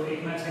 જો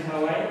 1 ના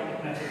છેદમાં y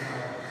 1 ના છેદમાં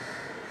y,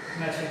 1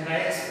 ના છેદમાં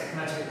x 1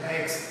 ના છેદમાં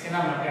x,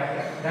 એના માટે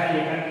આપણે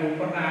ધારીએ, કારણ કે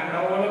ઉપરના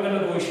આંકડાઓ અલગ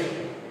અલગ હોઈ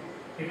શકે.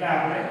 એટલે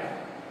આપણે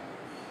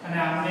અને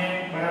આમને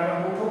બરાબર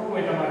ગોઠવવું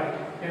હોય તમારે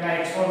પહેલા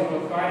x વાળું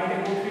તો આ રીતે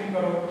ગોઠવીને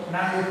કરો,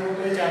 ના ગોઠવો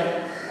તો ચાલે,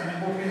 અને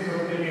ગોઠવીને કરો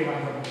તો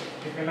લેવાનું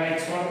કે પહેલા x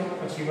વાળું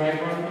પછી y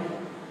વાળું,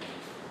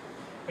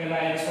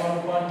 પહેલા x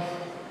વાળું પદ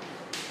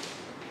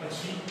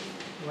પછી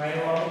y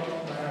વાળું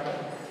બરાબર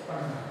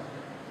 15.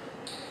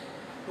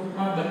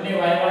 ટૂંકમાં બંને y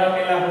વાળા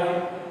પહેલા હોય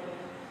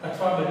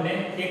અથવા બંને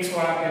x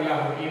વાળા પહેલા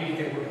હોય એવી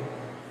રીતે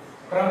ગોઠવવાનું.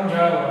 ક્રમ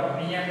જાળવવાનો.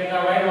 અહીંયા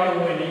પહેલા y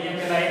વાળું હોય ને અહીંયા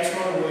પહેલા x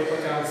વાળું હોય તો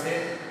ચાલશે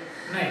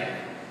નહીં,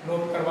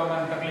 લોપ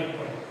કરવામાં તકલીફ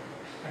પડે.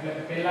 એટલે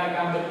પહેલા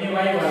કામ બંને y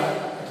વાળા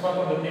અથવા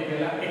તો બંને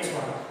પહેલા x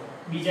વાળા,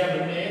 બીજા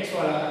બંને x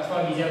વાળા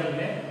અથવા બીજા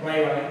બંને y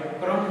વાળા,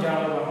 ક્રમ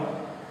જાળવવાનો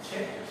છે.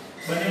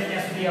 બને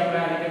ત્યાં સુધી આપણે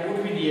આ રીતે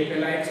ગોઠવી દઈએ,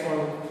 પહેલા x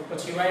વાળું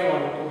પછી y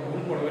વાળું, તો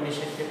ભૂલ પડવાની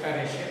શક્યતા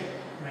રહેશે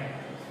નહીં.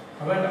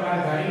 હવે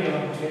તમારે ધારી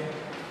લેવાનું છે,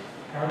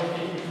 ધારો કે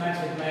 1 ના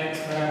છેદમાં x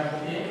બરાબર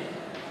a,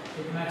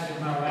 1 ના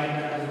છેદમાં y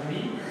બરાબર b.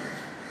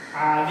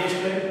 આ આદેશ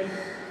લઈ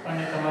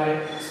અને તમારે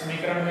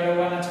સમીકરણ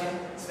મેળવવાના છે.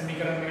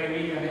 સમીકરણ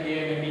મેળવી અને a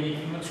અને b ની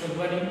કિંમત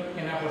શોધવાની,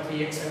 એના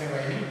પરથી x અને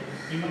y ની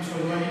કિંમત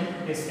શોધવાની.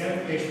 એ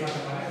સેલ્ફ ટેસ્ટમાં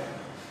તમારે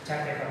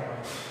જાતે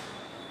કરવાનું.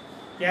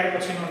 ત્યાર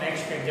પછીનો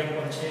નેક્સ્ટ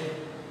એક્ઝામ્પલ છે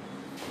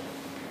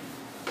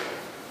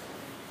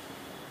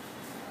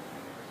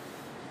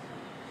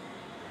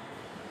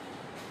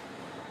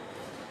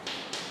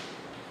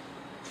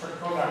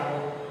છઠ્ઠો દાખલો,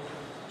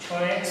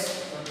 6x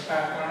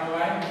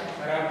 3y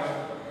બરાબર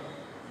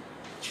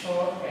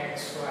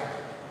 6xy,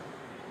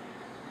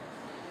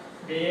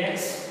 2x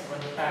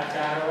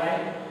 4y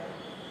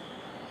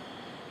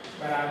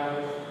બરાબર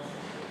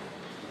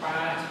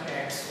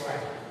 5xy.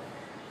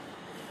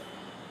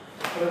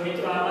 તો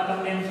મિત્રો આમાં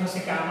તમને એમ થશે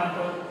કે આમાં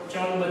તો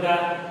ચલ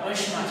બધા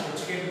અંશમાં છે,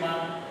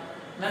 છેદમાં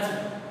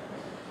નથી.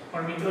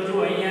 પણ મિત્રો જો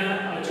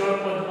અહીંયા અચળ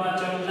પદમાં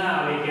ચલ ના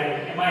આવે ત્યારે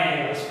એમાં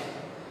આવ્યા છે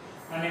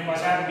અને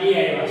પાછા બે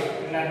આવ્યા છે,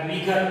 એટલે આ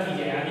દ્વિઘાત થઈ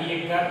જાય, આની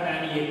એક ઘાત અને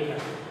આની એક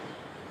ઘાત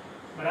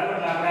બરાબર.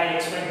 એટલે આપણે આ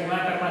xy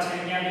ગુણાકારમાં છે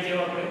ક્યાં લઈ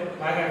જવા પડે?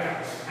 ભાગાકાર.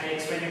 આ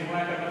xy ને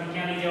ગુણાકારમાંથી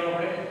ક્યાં લઈ જવા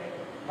પડે?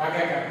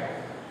 ભાગાકાર.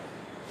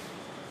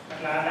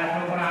 એટલે આ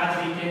દાખલો પણ આ જ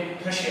રીતે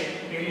થશે.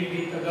 પેલી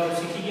રીત અગાઉ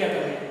શીખી ગયા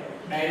તમે,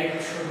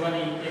 ડાયરેક્ટ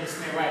શોધવાની x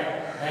ને y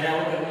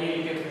ધાર્યા વગર એ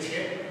રીતે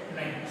થશે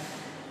નહીં.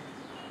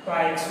 તો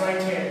આ xy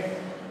છે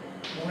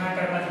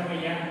ગુણાકારમાંથી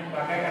અહીંયા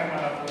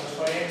ભાગાકારમાં લખો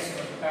 6x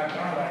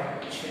 3y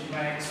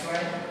છેદમાં xy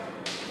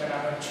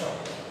બરાબર 6.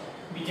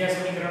 બીજા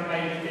સમીકરણમાં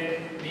એ રીતે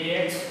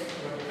 2x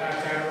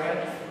 4y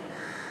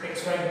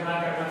xy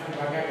ગુણાકારમાંથી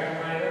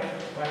ભાગાકારમાં આવ્યો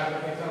બરાબર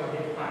કેટલા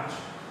વધે 5.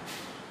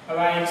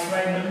 હવે આ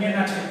xy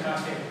બંનેના છેદમાં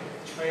છે,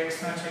 6x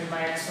ના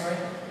છેદમાં xy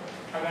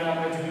આગળ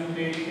આપણે જોયું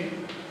તે રીતે,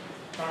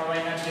 3y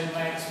ના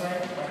છેદમાં xy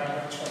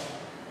બરાબર 6,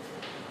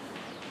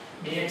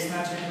 2x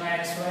ના છેદમાં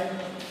xy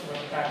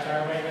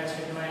 4y ના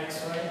છેદમાં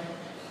xy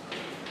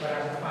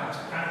બરાબર 5.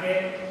 કારણ કે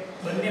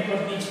બંને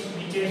પદની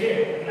નીચે છે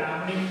એટલે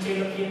આમની નીચે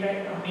લખીએ કાય,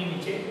 આમની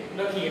નીચે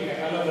લખીએ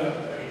કાય, અલગ અલગ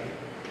કરીએ.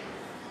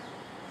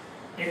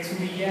 x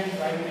ઉડી ગયા,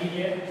 y ઉડી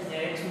ગયા,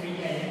 અહીંયા x ઉડી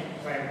ગયા,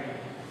 અહીંયા y ઉડી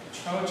ગયા. 6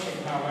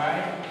 6/y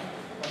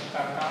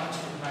વત્તા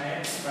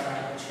 3/x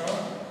બરાબર 6,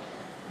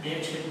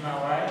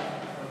 2/y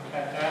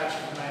વત્તા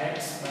 4/x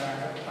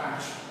બરાબર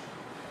 5.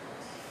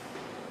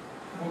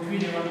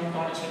 ગોઠવી દેવાનું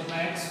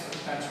 3/x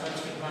વત્તા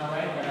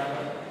 6/y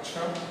બરાબર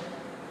 6,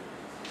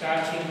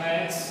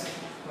 4/x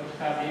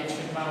વત્તા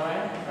 2/y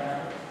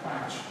બરાબર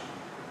 5.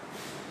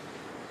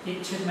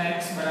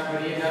 1/x બરાબર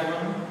એ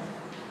ધારવાનું.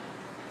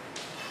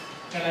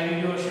 ચાલ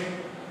આવી ગયો છે.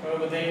 હવે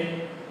બધાય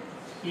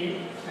a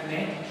અને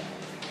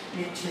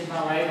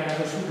 1/y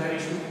બરાબર શું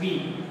ધારીશું b.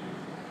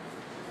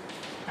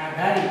 આ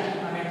ધારી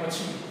અને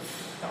પછી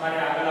તમારે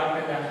આગળ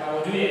આપણે દાખલાઓ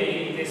જોઈએ એ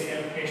રીતે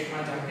સેલ્ફ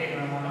ટેસ્ટમાં જાતે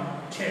ગણવાનો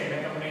છે. એટલે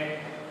તમને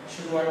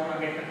શરૂઆતમાં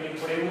કે તકલીફ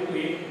પડે એવું તો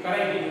એ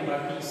કરાવી દીધું,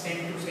 બાકી સેમ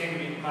ટુ સેમ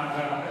રીતમાં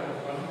આગળ આપણે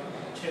લખવાનું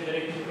છે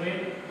દરેક મિત્રોએ.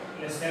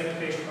 એટલે સેલ્ફ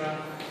ટેસ્ટમાં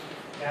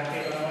જાતે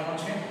ગણવાનો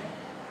છે.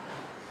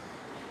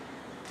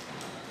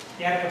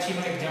 ત્યાર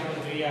પછીનો એક્ઝામ્પલ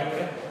જોઈએ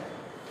આપણે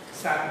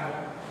 7મો.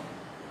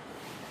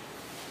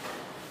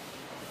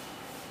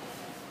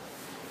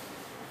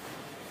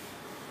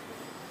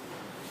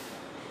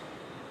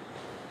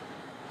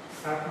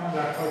 સાતમો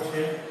દાખલો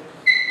છે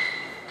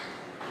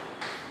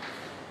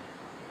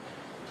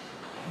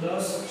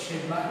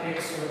 10/x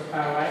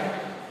વત્તા y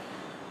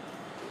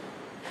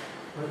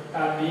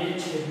વત્તા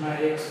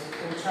 2/x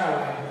ઓછા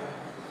y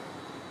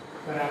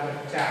બરાબર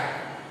 4.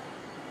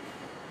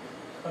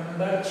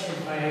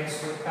 15/x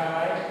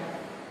વત્તા y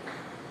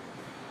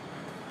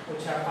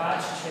ઓછા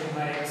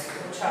 5/x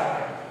ઓછા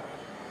y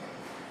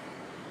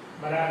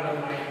બરાબર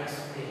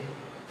 -2.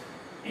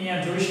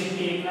 અહીંયા જોઈ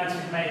શકીએ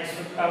 1/x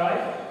વત્તા y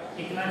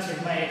 1/x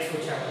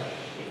ઓછા y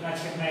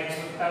 1/x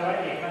વત્તા y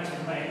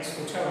 1/x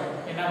ઓછા y.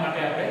 એના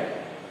માટે આપણે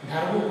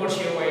ધારવું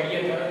પડશે એવો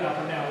આઈડિયા તરત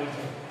આપણને આવી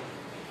જાય.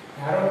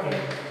 ધારો કે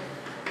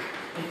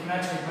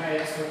 1/x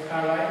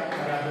વત્તા y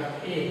બરાબર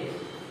a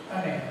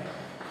અને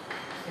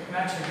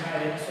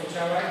 1/x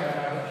ઓછા y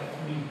બરાબર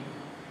b.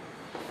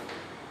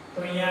 તો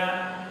અહીંયા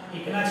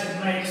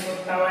 1/x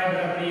વત્તા y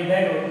બરાબર a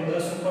ધાર્યો તો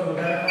 10 ઉપર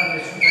વધારવામાં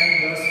એટલે શું થાય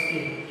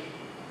 10a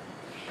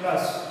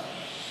પ્લસ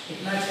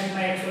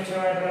 1/x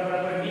ઓછા y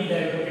બરાબર b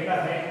ધાર્યો તો કેટલા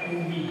થાય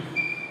 2b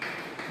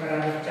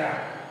બરાબર 4.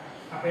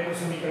 આ પહેલું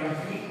સમીકરણ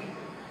થયું.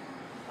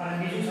 અને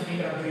બીજું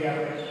સમીકરણ જોઈએ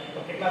આપણે તો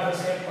કેટલા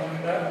થશે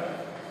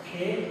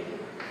 15a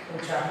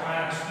ઓછા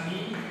 5b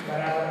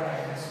બરાબર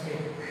 -2.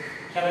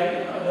 ખ્યાલ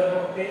આવી? દર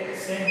વખતે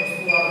સેમ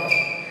વસ્તુ આવે છે.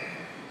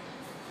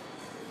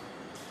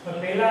 તો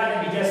પહેલા અને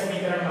બીજા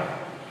સમીકરણમાં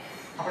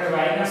આપણે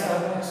y ના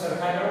સહગુણક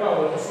સરખા કરવા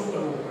હોય તો શું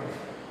કરવું પડે?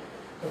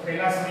 તો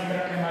પહેલા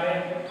સમીકરણને મારે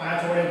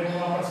 5 વડે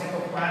ગુણવા પડશે તો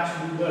 5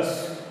 × 10.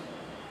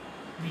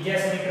 બીજા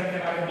સમીકરણને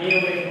મારે 2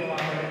 વડે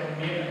ગુણવા પડે તો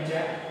 2 ×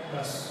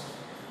 10.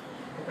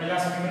 તો પહેલા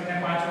સમીકરણને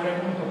 5 વડે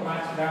ગુણો તો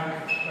 5 ×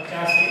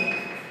 50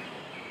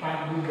 5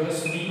 ×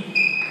 10b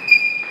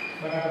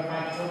બરાબર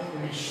 5 ×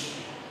 20.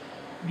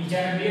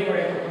 બીજાને 2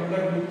 વડે તો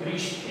 15 ×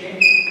 30a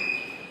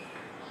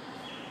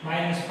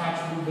 -5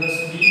 ×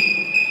 10b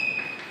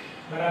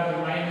બરાબર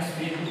 -2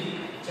 ×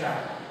 4.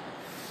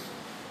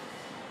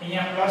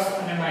 અહીંયા પ્લસ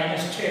અને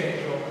માઈનસ છે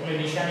મિત્રો, એટલે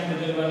નિશાની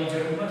બદલવાની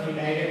જરૂર નથી,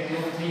 ડાયરેક્ટ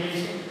લોડ થઈ જાય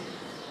છે.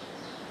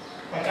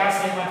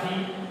 50 માંથી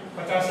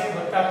 50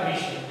 વત્તા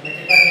 30 એટલે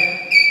કેટલા થાય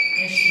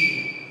 80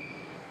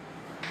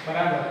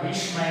 બરાબર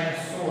 20 -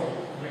 16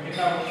 એટલે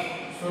કેટલા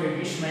સોરી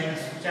 20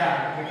 - 4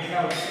 એટલે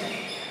કેટલા વધશે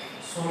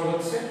 16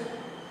 વધશે.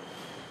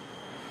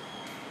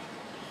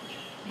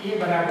 a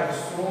બરાબર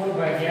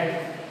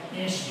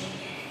 16/80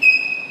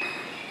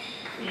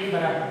 a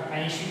બરાબર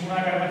 80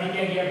 ગુણાકારમાંથી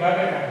ક્યાં ગયા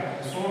ભાગાકાર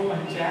 16 ×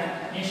 5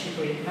 80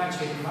 તો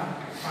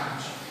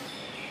 1/5.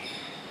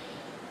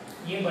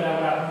 એ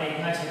બરાબર આપણે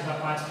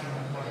 1/5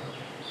 કિંમત મળે.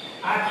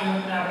 આ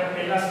કિંમતને આપણે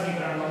પહેલા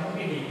સમીકરણમાં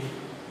મૂકી દઈએ.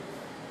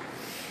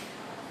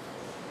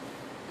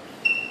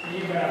 a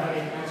બરાબર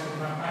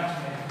 1/5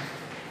 ને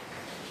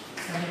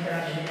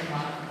સમીકરણ 1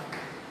 માં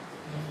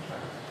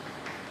મૂકવા.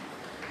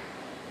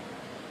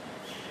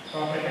 તો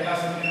આપણે પહેલા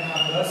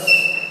સમીકરણમાં 10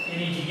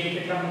 એની જગ્યાએ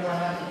કેટલા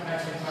મૂકવાના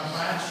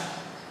 1/5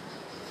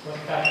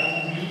 વત્તા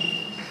 2b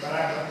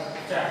બરાબર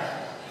 4.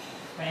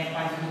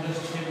 અહીંયા 5 × 10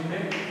 છે ઉડે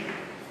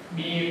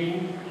 2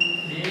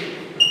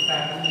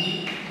 વત્તા 2b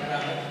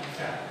બરાબર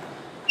 4.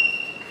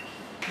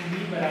 2b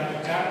બરાબર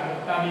 4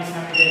 વત્તા 2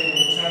 સામે જાય તો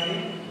ઓછા 2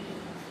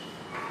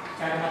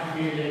 4 માંથી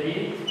 2 એટલે 2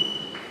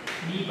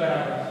 b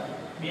બરાબર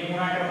 2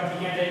 ગુણાકારમાંથી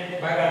ક્યાં જાય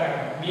ભાગાકાર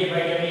 2/2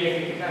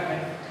 એટલે કેટલા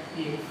થાય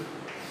 1.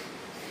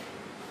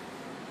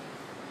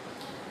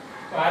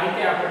 તો આ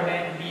રીતે આપણને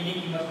b ની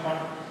કિંમત પણ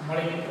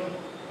મળી મિત્રો.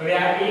 હવે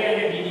આ a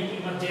અને b ની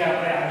કિંમત જે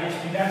આપણે આદેશ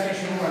લીધા છે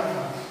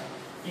શરૂઆતમાં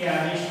એ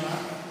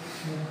આદેશમાં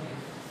મૂકીએ.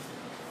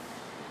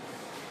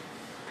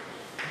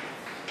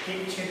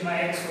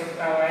 1/x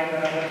વત્તા y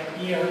બરાબર a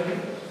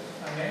હતું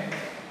અને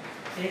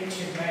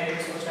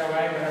 1/x ઓછા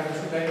y બરાબર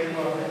શું થઈ ગયું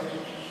આપણે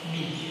b.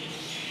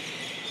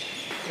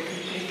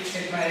 તેથી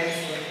 1/x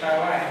વત્તા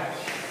y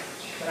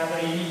બરાબર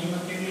a ની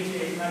કિંમત કેટલી છે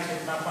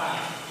 1/5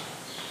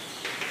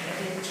 અને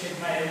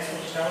 1/x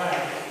ઓછા y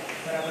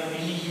બરાબર b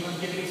ની કિંમત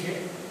કેટલી છે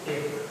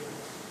 1.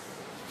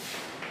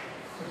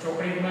 તો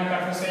ચોકડી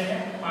ગુણાકાર થશે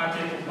અહીંયા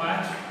 5 ×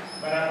 5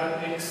 બરાબર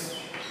x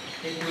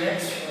 × x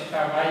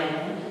વત્તા y ×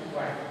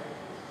 y.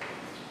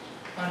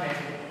 અને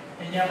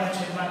અહીંયા પણ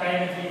છેદમાં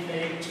કાંઈ નથી એટલે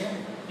 1 છે,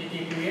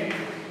 તેથી 2a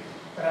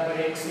બરાબર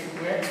x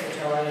 * x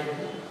ઓછા y *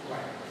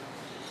 y.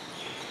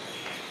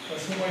 તો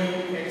શું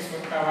મળ્યું? x +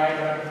 y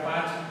બરાબર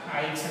 5. આ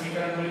એક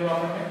સમીકરણ મળ્યું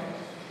આપણને.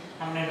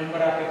 અમને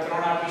નંબર આપણે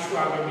 3 આપીશું,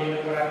 આગળ બે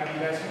નંબર આપી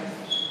દીધા છે.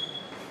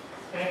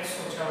 x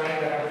 + y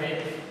બરાબર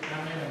 1,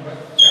 અમને નંબર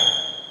 4.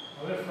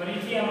 હવે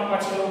ફરીથી આમાં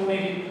પાછળ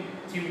ઉપરની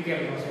રીતથી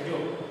ઉકેલવો છે. જો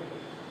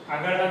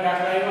આગળના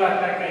દાખલા એવા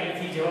હતા કે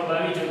અહીંથી જવાબ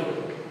આવી જતો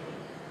હતો,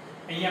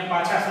 અહીંયા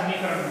પાછા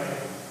સમીકરણ મળે,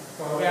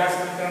 તો હવે આ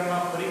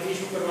સમીકરણમાં ફરીથી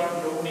શું કરવાનું?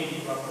 લઘુની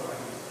રીત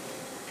વાપરવાની.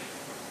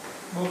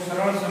 બહુ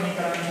સરળ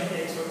સમીકરણ છે.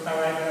 x +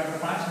 y બરાબર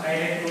 5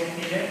 ડાયરેક્ટ લઘુ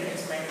થઈ જાય. x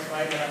 -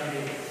 y બરાબર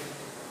 1.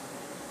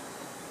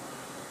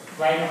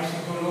 y નો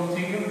સીધો લઘુ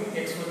થઈ ગયો.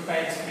 x +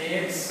 x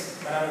 2x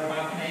બરાબર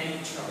 5 ને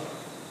 1 6.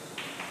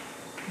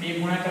 બે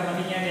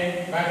ગુણાકારમાંથી ક્યાં જાય?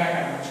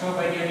 ભાગાકારમાં. 6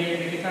 ભાગ્યા 2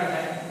 એટલે કેટલા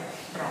થાય?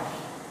 3.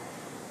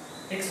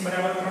 x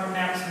બરાબર 3 ને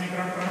આ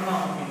સમીકરણ 3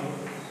 માં મૂકી દો.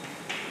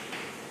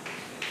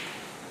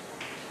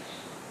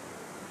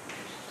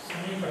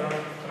 સમીકરણ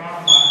 3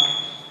 માં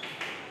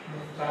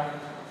મૂકતા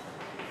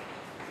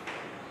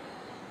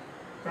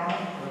 3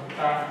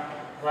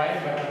 + y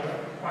બરાબર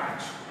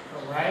 5. તો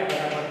y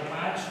બરાબર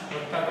 5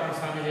 + 3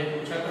 સામે જાય તો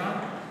 3.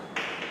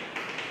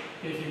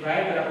 તેથી y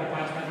બરાબર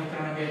 5 માંથી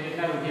 3 ગયા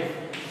કેટલા વધ્યા?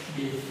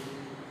 2.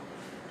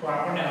 તો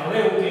આપણને હવે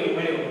ઉકેલ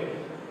મળ્યો.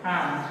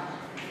 આમ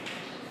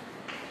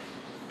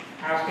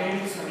આપેલ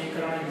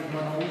સમીકરણ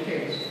યુગ્મનો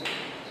ઉકેલ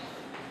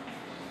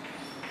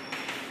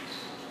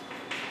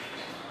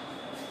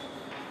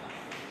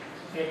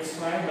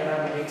xy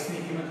બરાબર x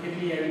ની કિંમત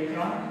કેટલી આવી?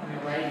 3 અને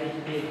y ની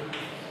 2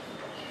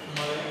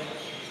 મળે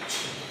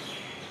છે.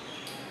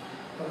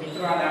 તો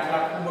મિત્રો આ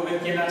દાખલા ખૂબ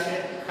અગત્યના છે,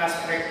 ખાસ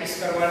પ્રેક્ટિસ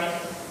કરવાની.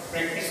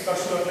 પ્રેક્ટિસ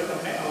કરશો એટલે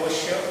તમને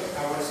અવશ્ય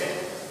આવડશે.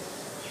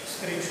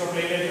 સ્ક્રીનશોટ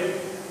લઈ લેજો.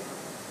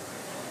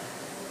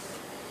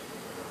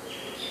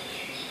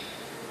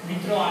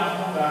 મિત્રો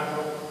આનો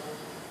દાખલો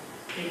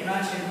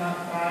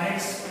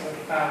 1/3x +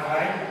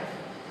 y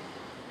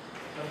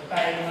 +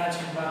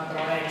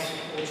 1/3x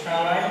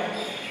ઓછા y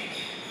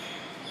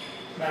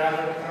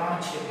બરાબર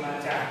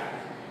 3/4.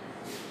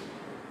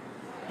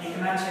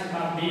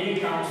 1/2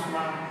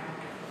 કૌંસમાં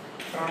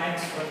 3x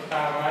 +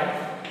 y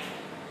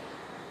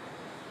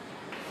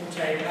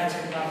ઓછા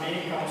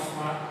 1/2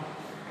 કૌંસમાં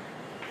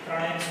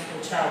 3x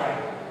ઓછા y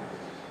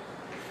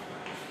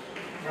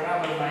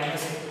બરાબર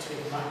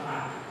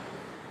 -1/8.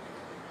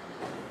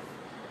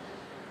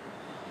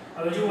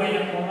 હવે જો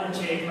અહીંયા કોમન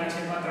છે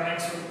 1/3x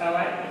 +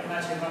 y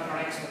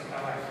 1/3x +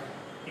 y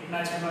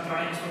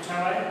 1/3x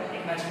ઓછા y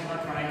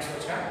 1/3x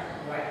ઓછા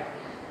y.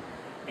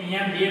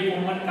 અહીંયા બે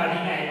કોમન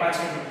કાઢીને આપ્યા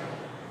છે.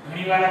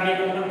 ઘણીવાર આ બે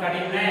કોમન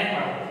કાઢીને ના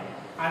આપ્યા,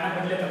 આના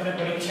બદલે તમને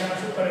પરીક્ષામાં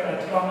શું કરે?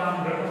 અથવામાં આમ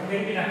રકમ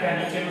ફેરવી નાખે. આ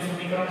નીચેનું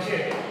સમીકરણ છે,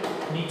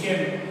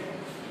 નીચેનું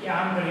એ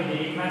આમ કરી દે.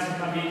 1/2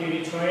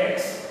 6x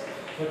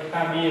 +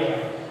 2y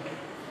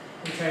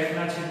ઓછા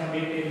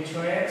 1/2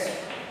 6x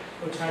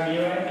ઓછા 2y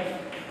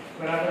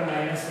બરાબર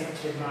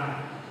 -1/8.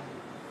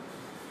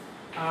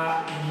 આ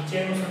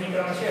નીચેનું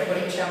સમીકરણ છે,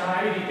 પરીક્ષામાં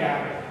આવી રીતે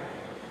આવે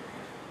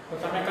તો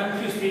તમે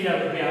કન્ફ્યુઝ થઈ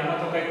જાવ કે આમાં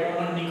તો કઈ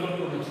કોમન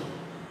નીકળતું નથી.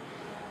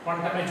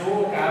 પણ તમે જુઓ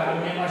કે આ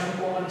બંનેમાં શું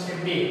કોમન છે?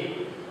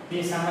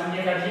 2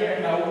 સામાન્ય કાઢીએ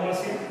એટલે આવું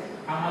મળશે.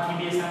 આમાંથી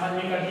 2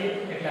 સામાન્ય કાઢીએ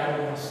એટલે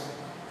આવું મળશે.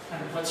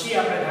 અને પછી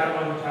આપણે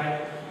ધારવાનું થાય.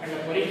 એટલે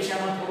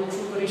પરીક્ષામાં થોડું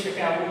શું કરી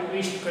શકે? આવું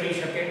ટ્વિસ્ટ કરી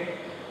શકે.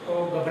 તો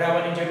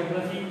ગભરાવાની જરૂર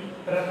નથી.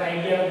 તરત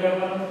આઈડિયા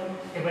લગાવવાનો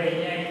કે ભાઈ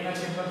અહીંયા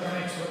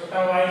 1/3x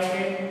 + y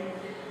છે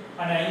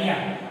અને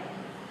અહીંયા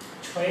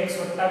 6x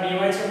 +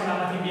 2y છે, પણ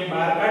આમાંથી 2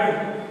 બહાર કાઢું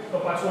તો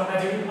પાછું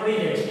આના જેવું મળી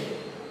જાય છે.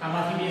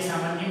 આમાંથી 2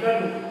 સામાન્ય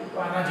કાઢું તો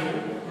આના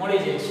જેવું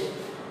મળી જાય છે.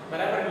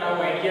 બરાબર? એટલે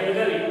આવો આઈડિયા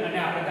લગાવી અને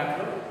આપણે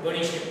દાખલો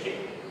ગણી શકીએ.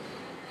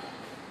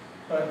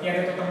 તો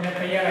અત્યારે તો તમને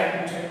તૈયાર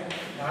આપ્યું છે.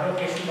 ધારો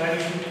કે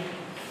સુધારીશું.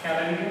 ખ્યાલ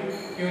આવી ગયો?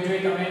 કયો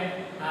જોઈએ તમે?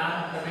 હા,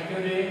 તમે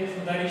કયો જોઈએ?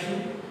 સુધારીશું.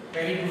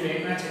 Very good.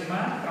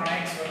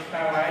 1/3x +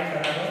 y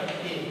બરાબર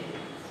a.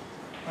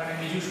 અને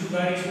બીજું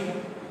સુધારીશું.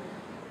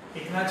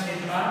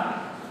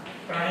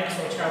 1/3x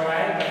ઓછા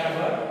y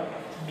બરાબર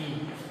b.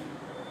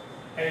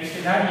 એવી રીતે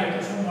ધારીએ તો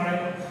શું મળે?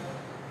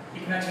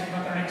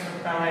 1/3x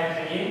 + y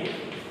એટલે a.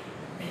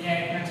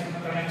 અહીંયા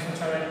 1/3x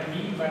ઓછા y એટલે b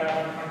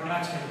બરાબર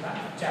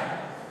 3/4.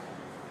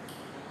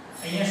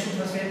 અહીંયા શું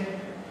થશે?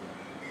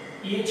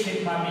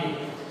 a/2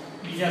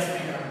 બીજા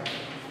સમીકરણ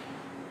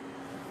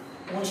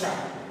ઓછા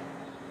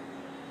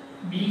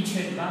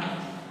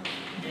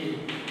b/2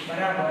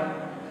 બરાબર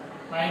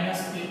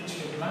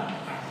 -1/8.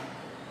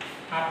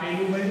 આ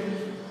પેલું મળ્યું.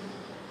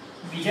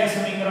 બીજા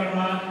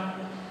સમીકરણમાં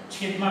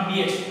છેદમાં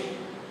 2 છે,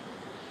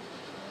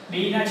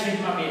 2 ના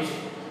છેદમાં 2 છે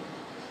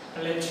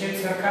એટલે છેદ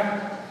સરખા.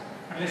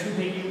 એટલે શું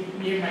થઈ ગયું?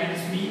 2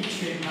 -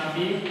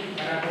 b/2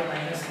 બરાબર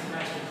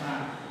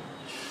 -1/8.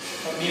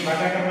 તો બે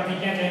ભાગાકારમાંથી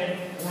ક્યાં જાય?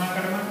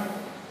 ગુણાકારમાં.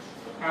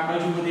 આ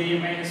બાજુ વધે a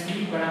 - b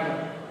બરાબર.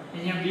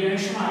 અહીંયા 2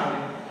 અંશમાં આવે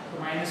તો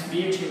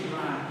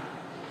 -2/8.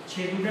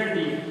 છેદ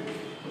ઉડાડી દઈએ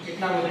તો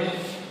કેટલા વધે?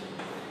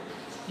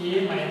 a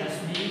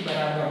 - b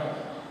બરાબર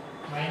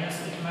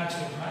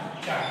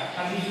 -1/4.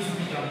 આ બીજું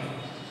સમીકરણ.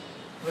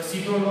 હવે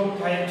સીધો લોપ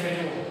થાય છે.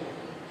 જો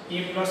a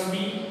plus b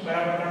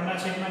બરાબર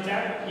 3/4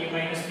 a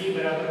minus b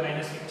બરાબર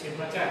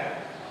 -1/4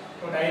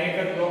 તો ડાયરેક્ટ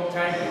જ બ્લોક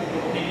થાય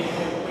બ્લોકની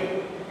રીતે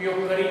ઉપયોગ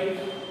કરી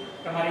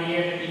તમારે a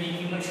અને b ની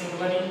કિંમત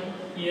શોધવાની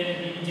a અને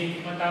b ની જે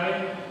કિંમત આવે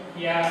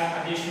એ આ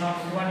આદેશમાં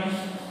મૂકવાની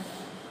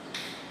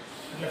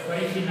એટલે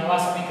ફરીથી નવા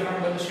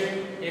સમીકરણ બનશે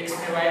x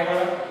ને y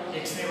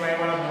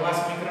વાળા નવા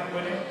સમીકરણ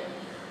બને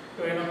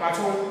તો એનો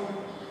પાછો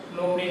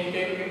બ્લોકની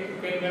રીતે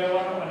ઉકેલ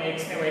મેળવવાનો અને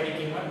x ને y ની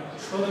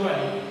કિંમત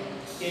શોધવાની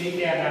એ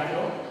રીતે આ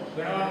દાખલો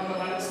ગણવાનો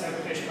તમારે સેલ્ફ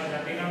ટેસ્ટમાં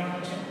આપી નાખવાનો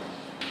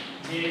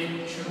છે જે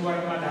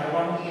શરૂઆતમાં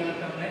ધારવાનું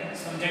તમને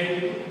સમજાવી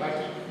દીધું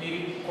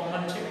બાકી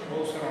કોમન છે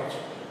બહુ સરળ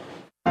છે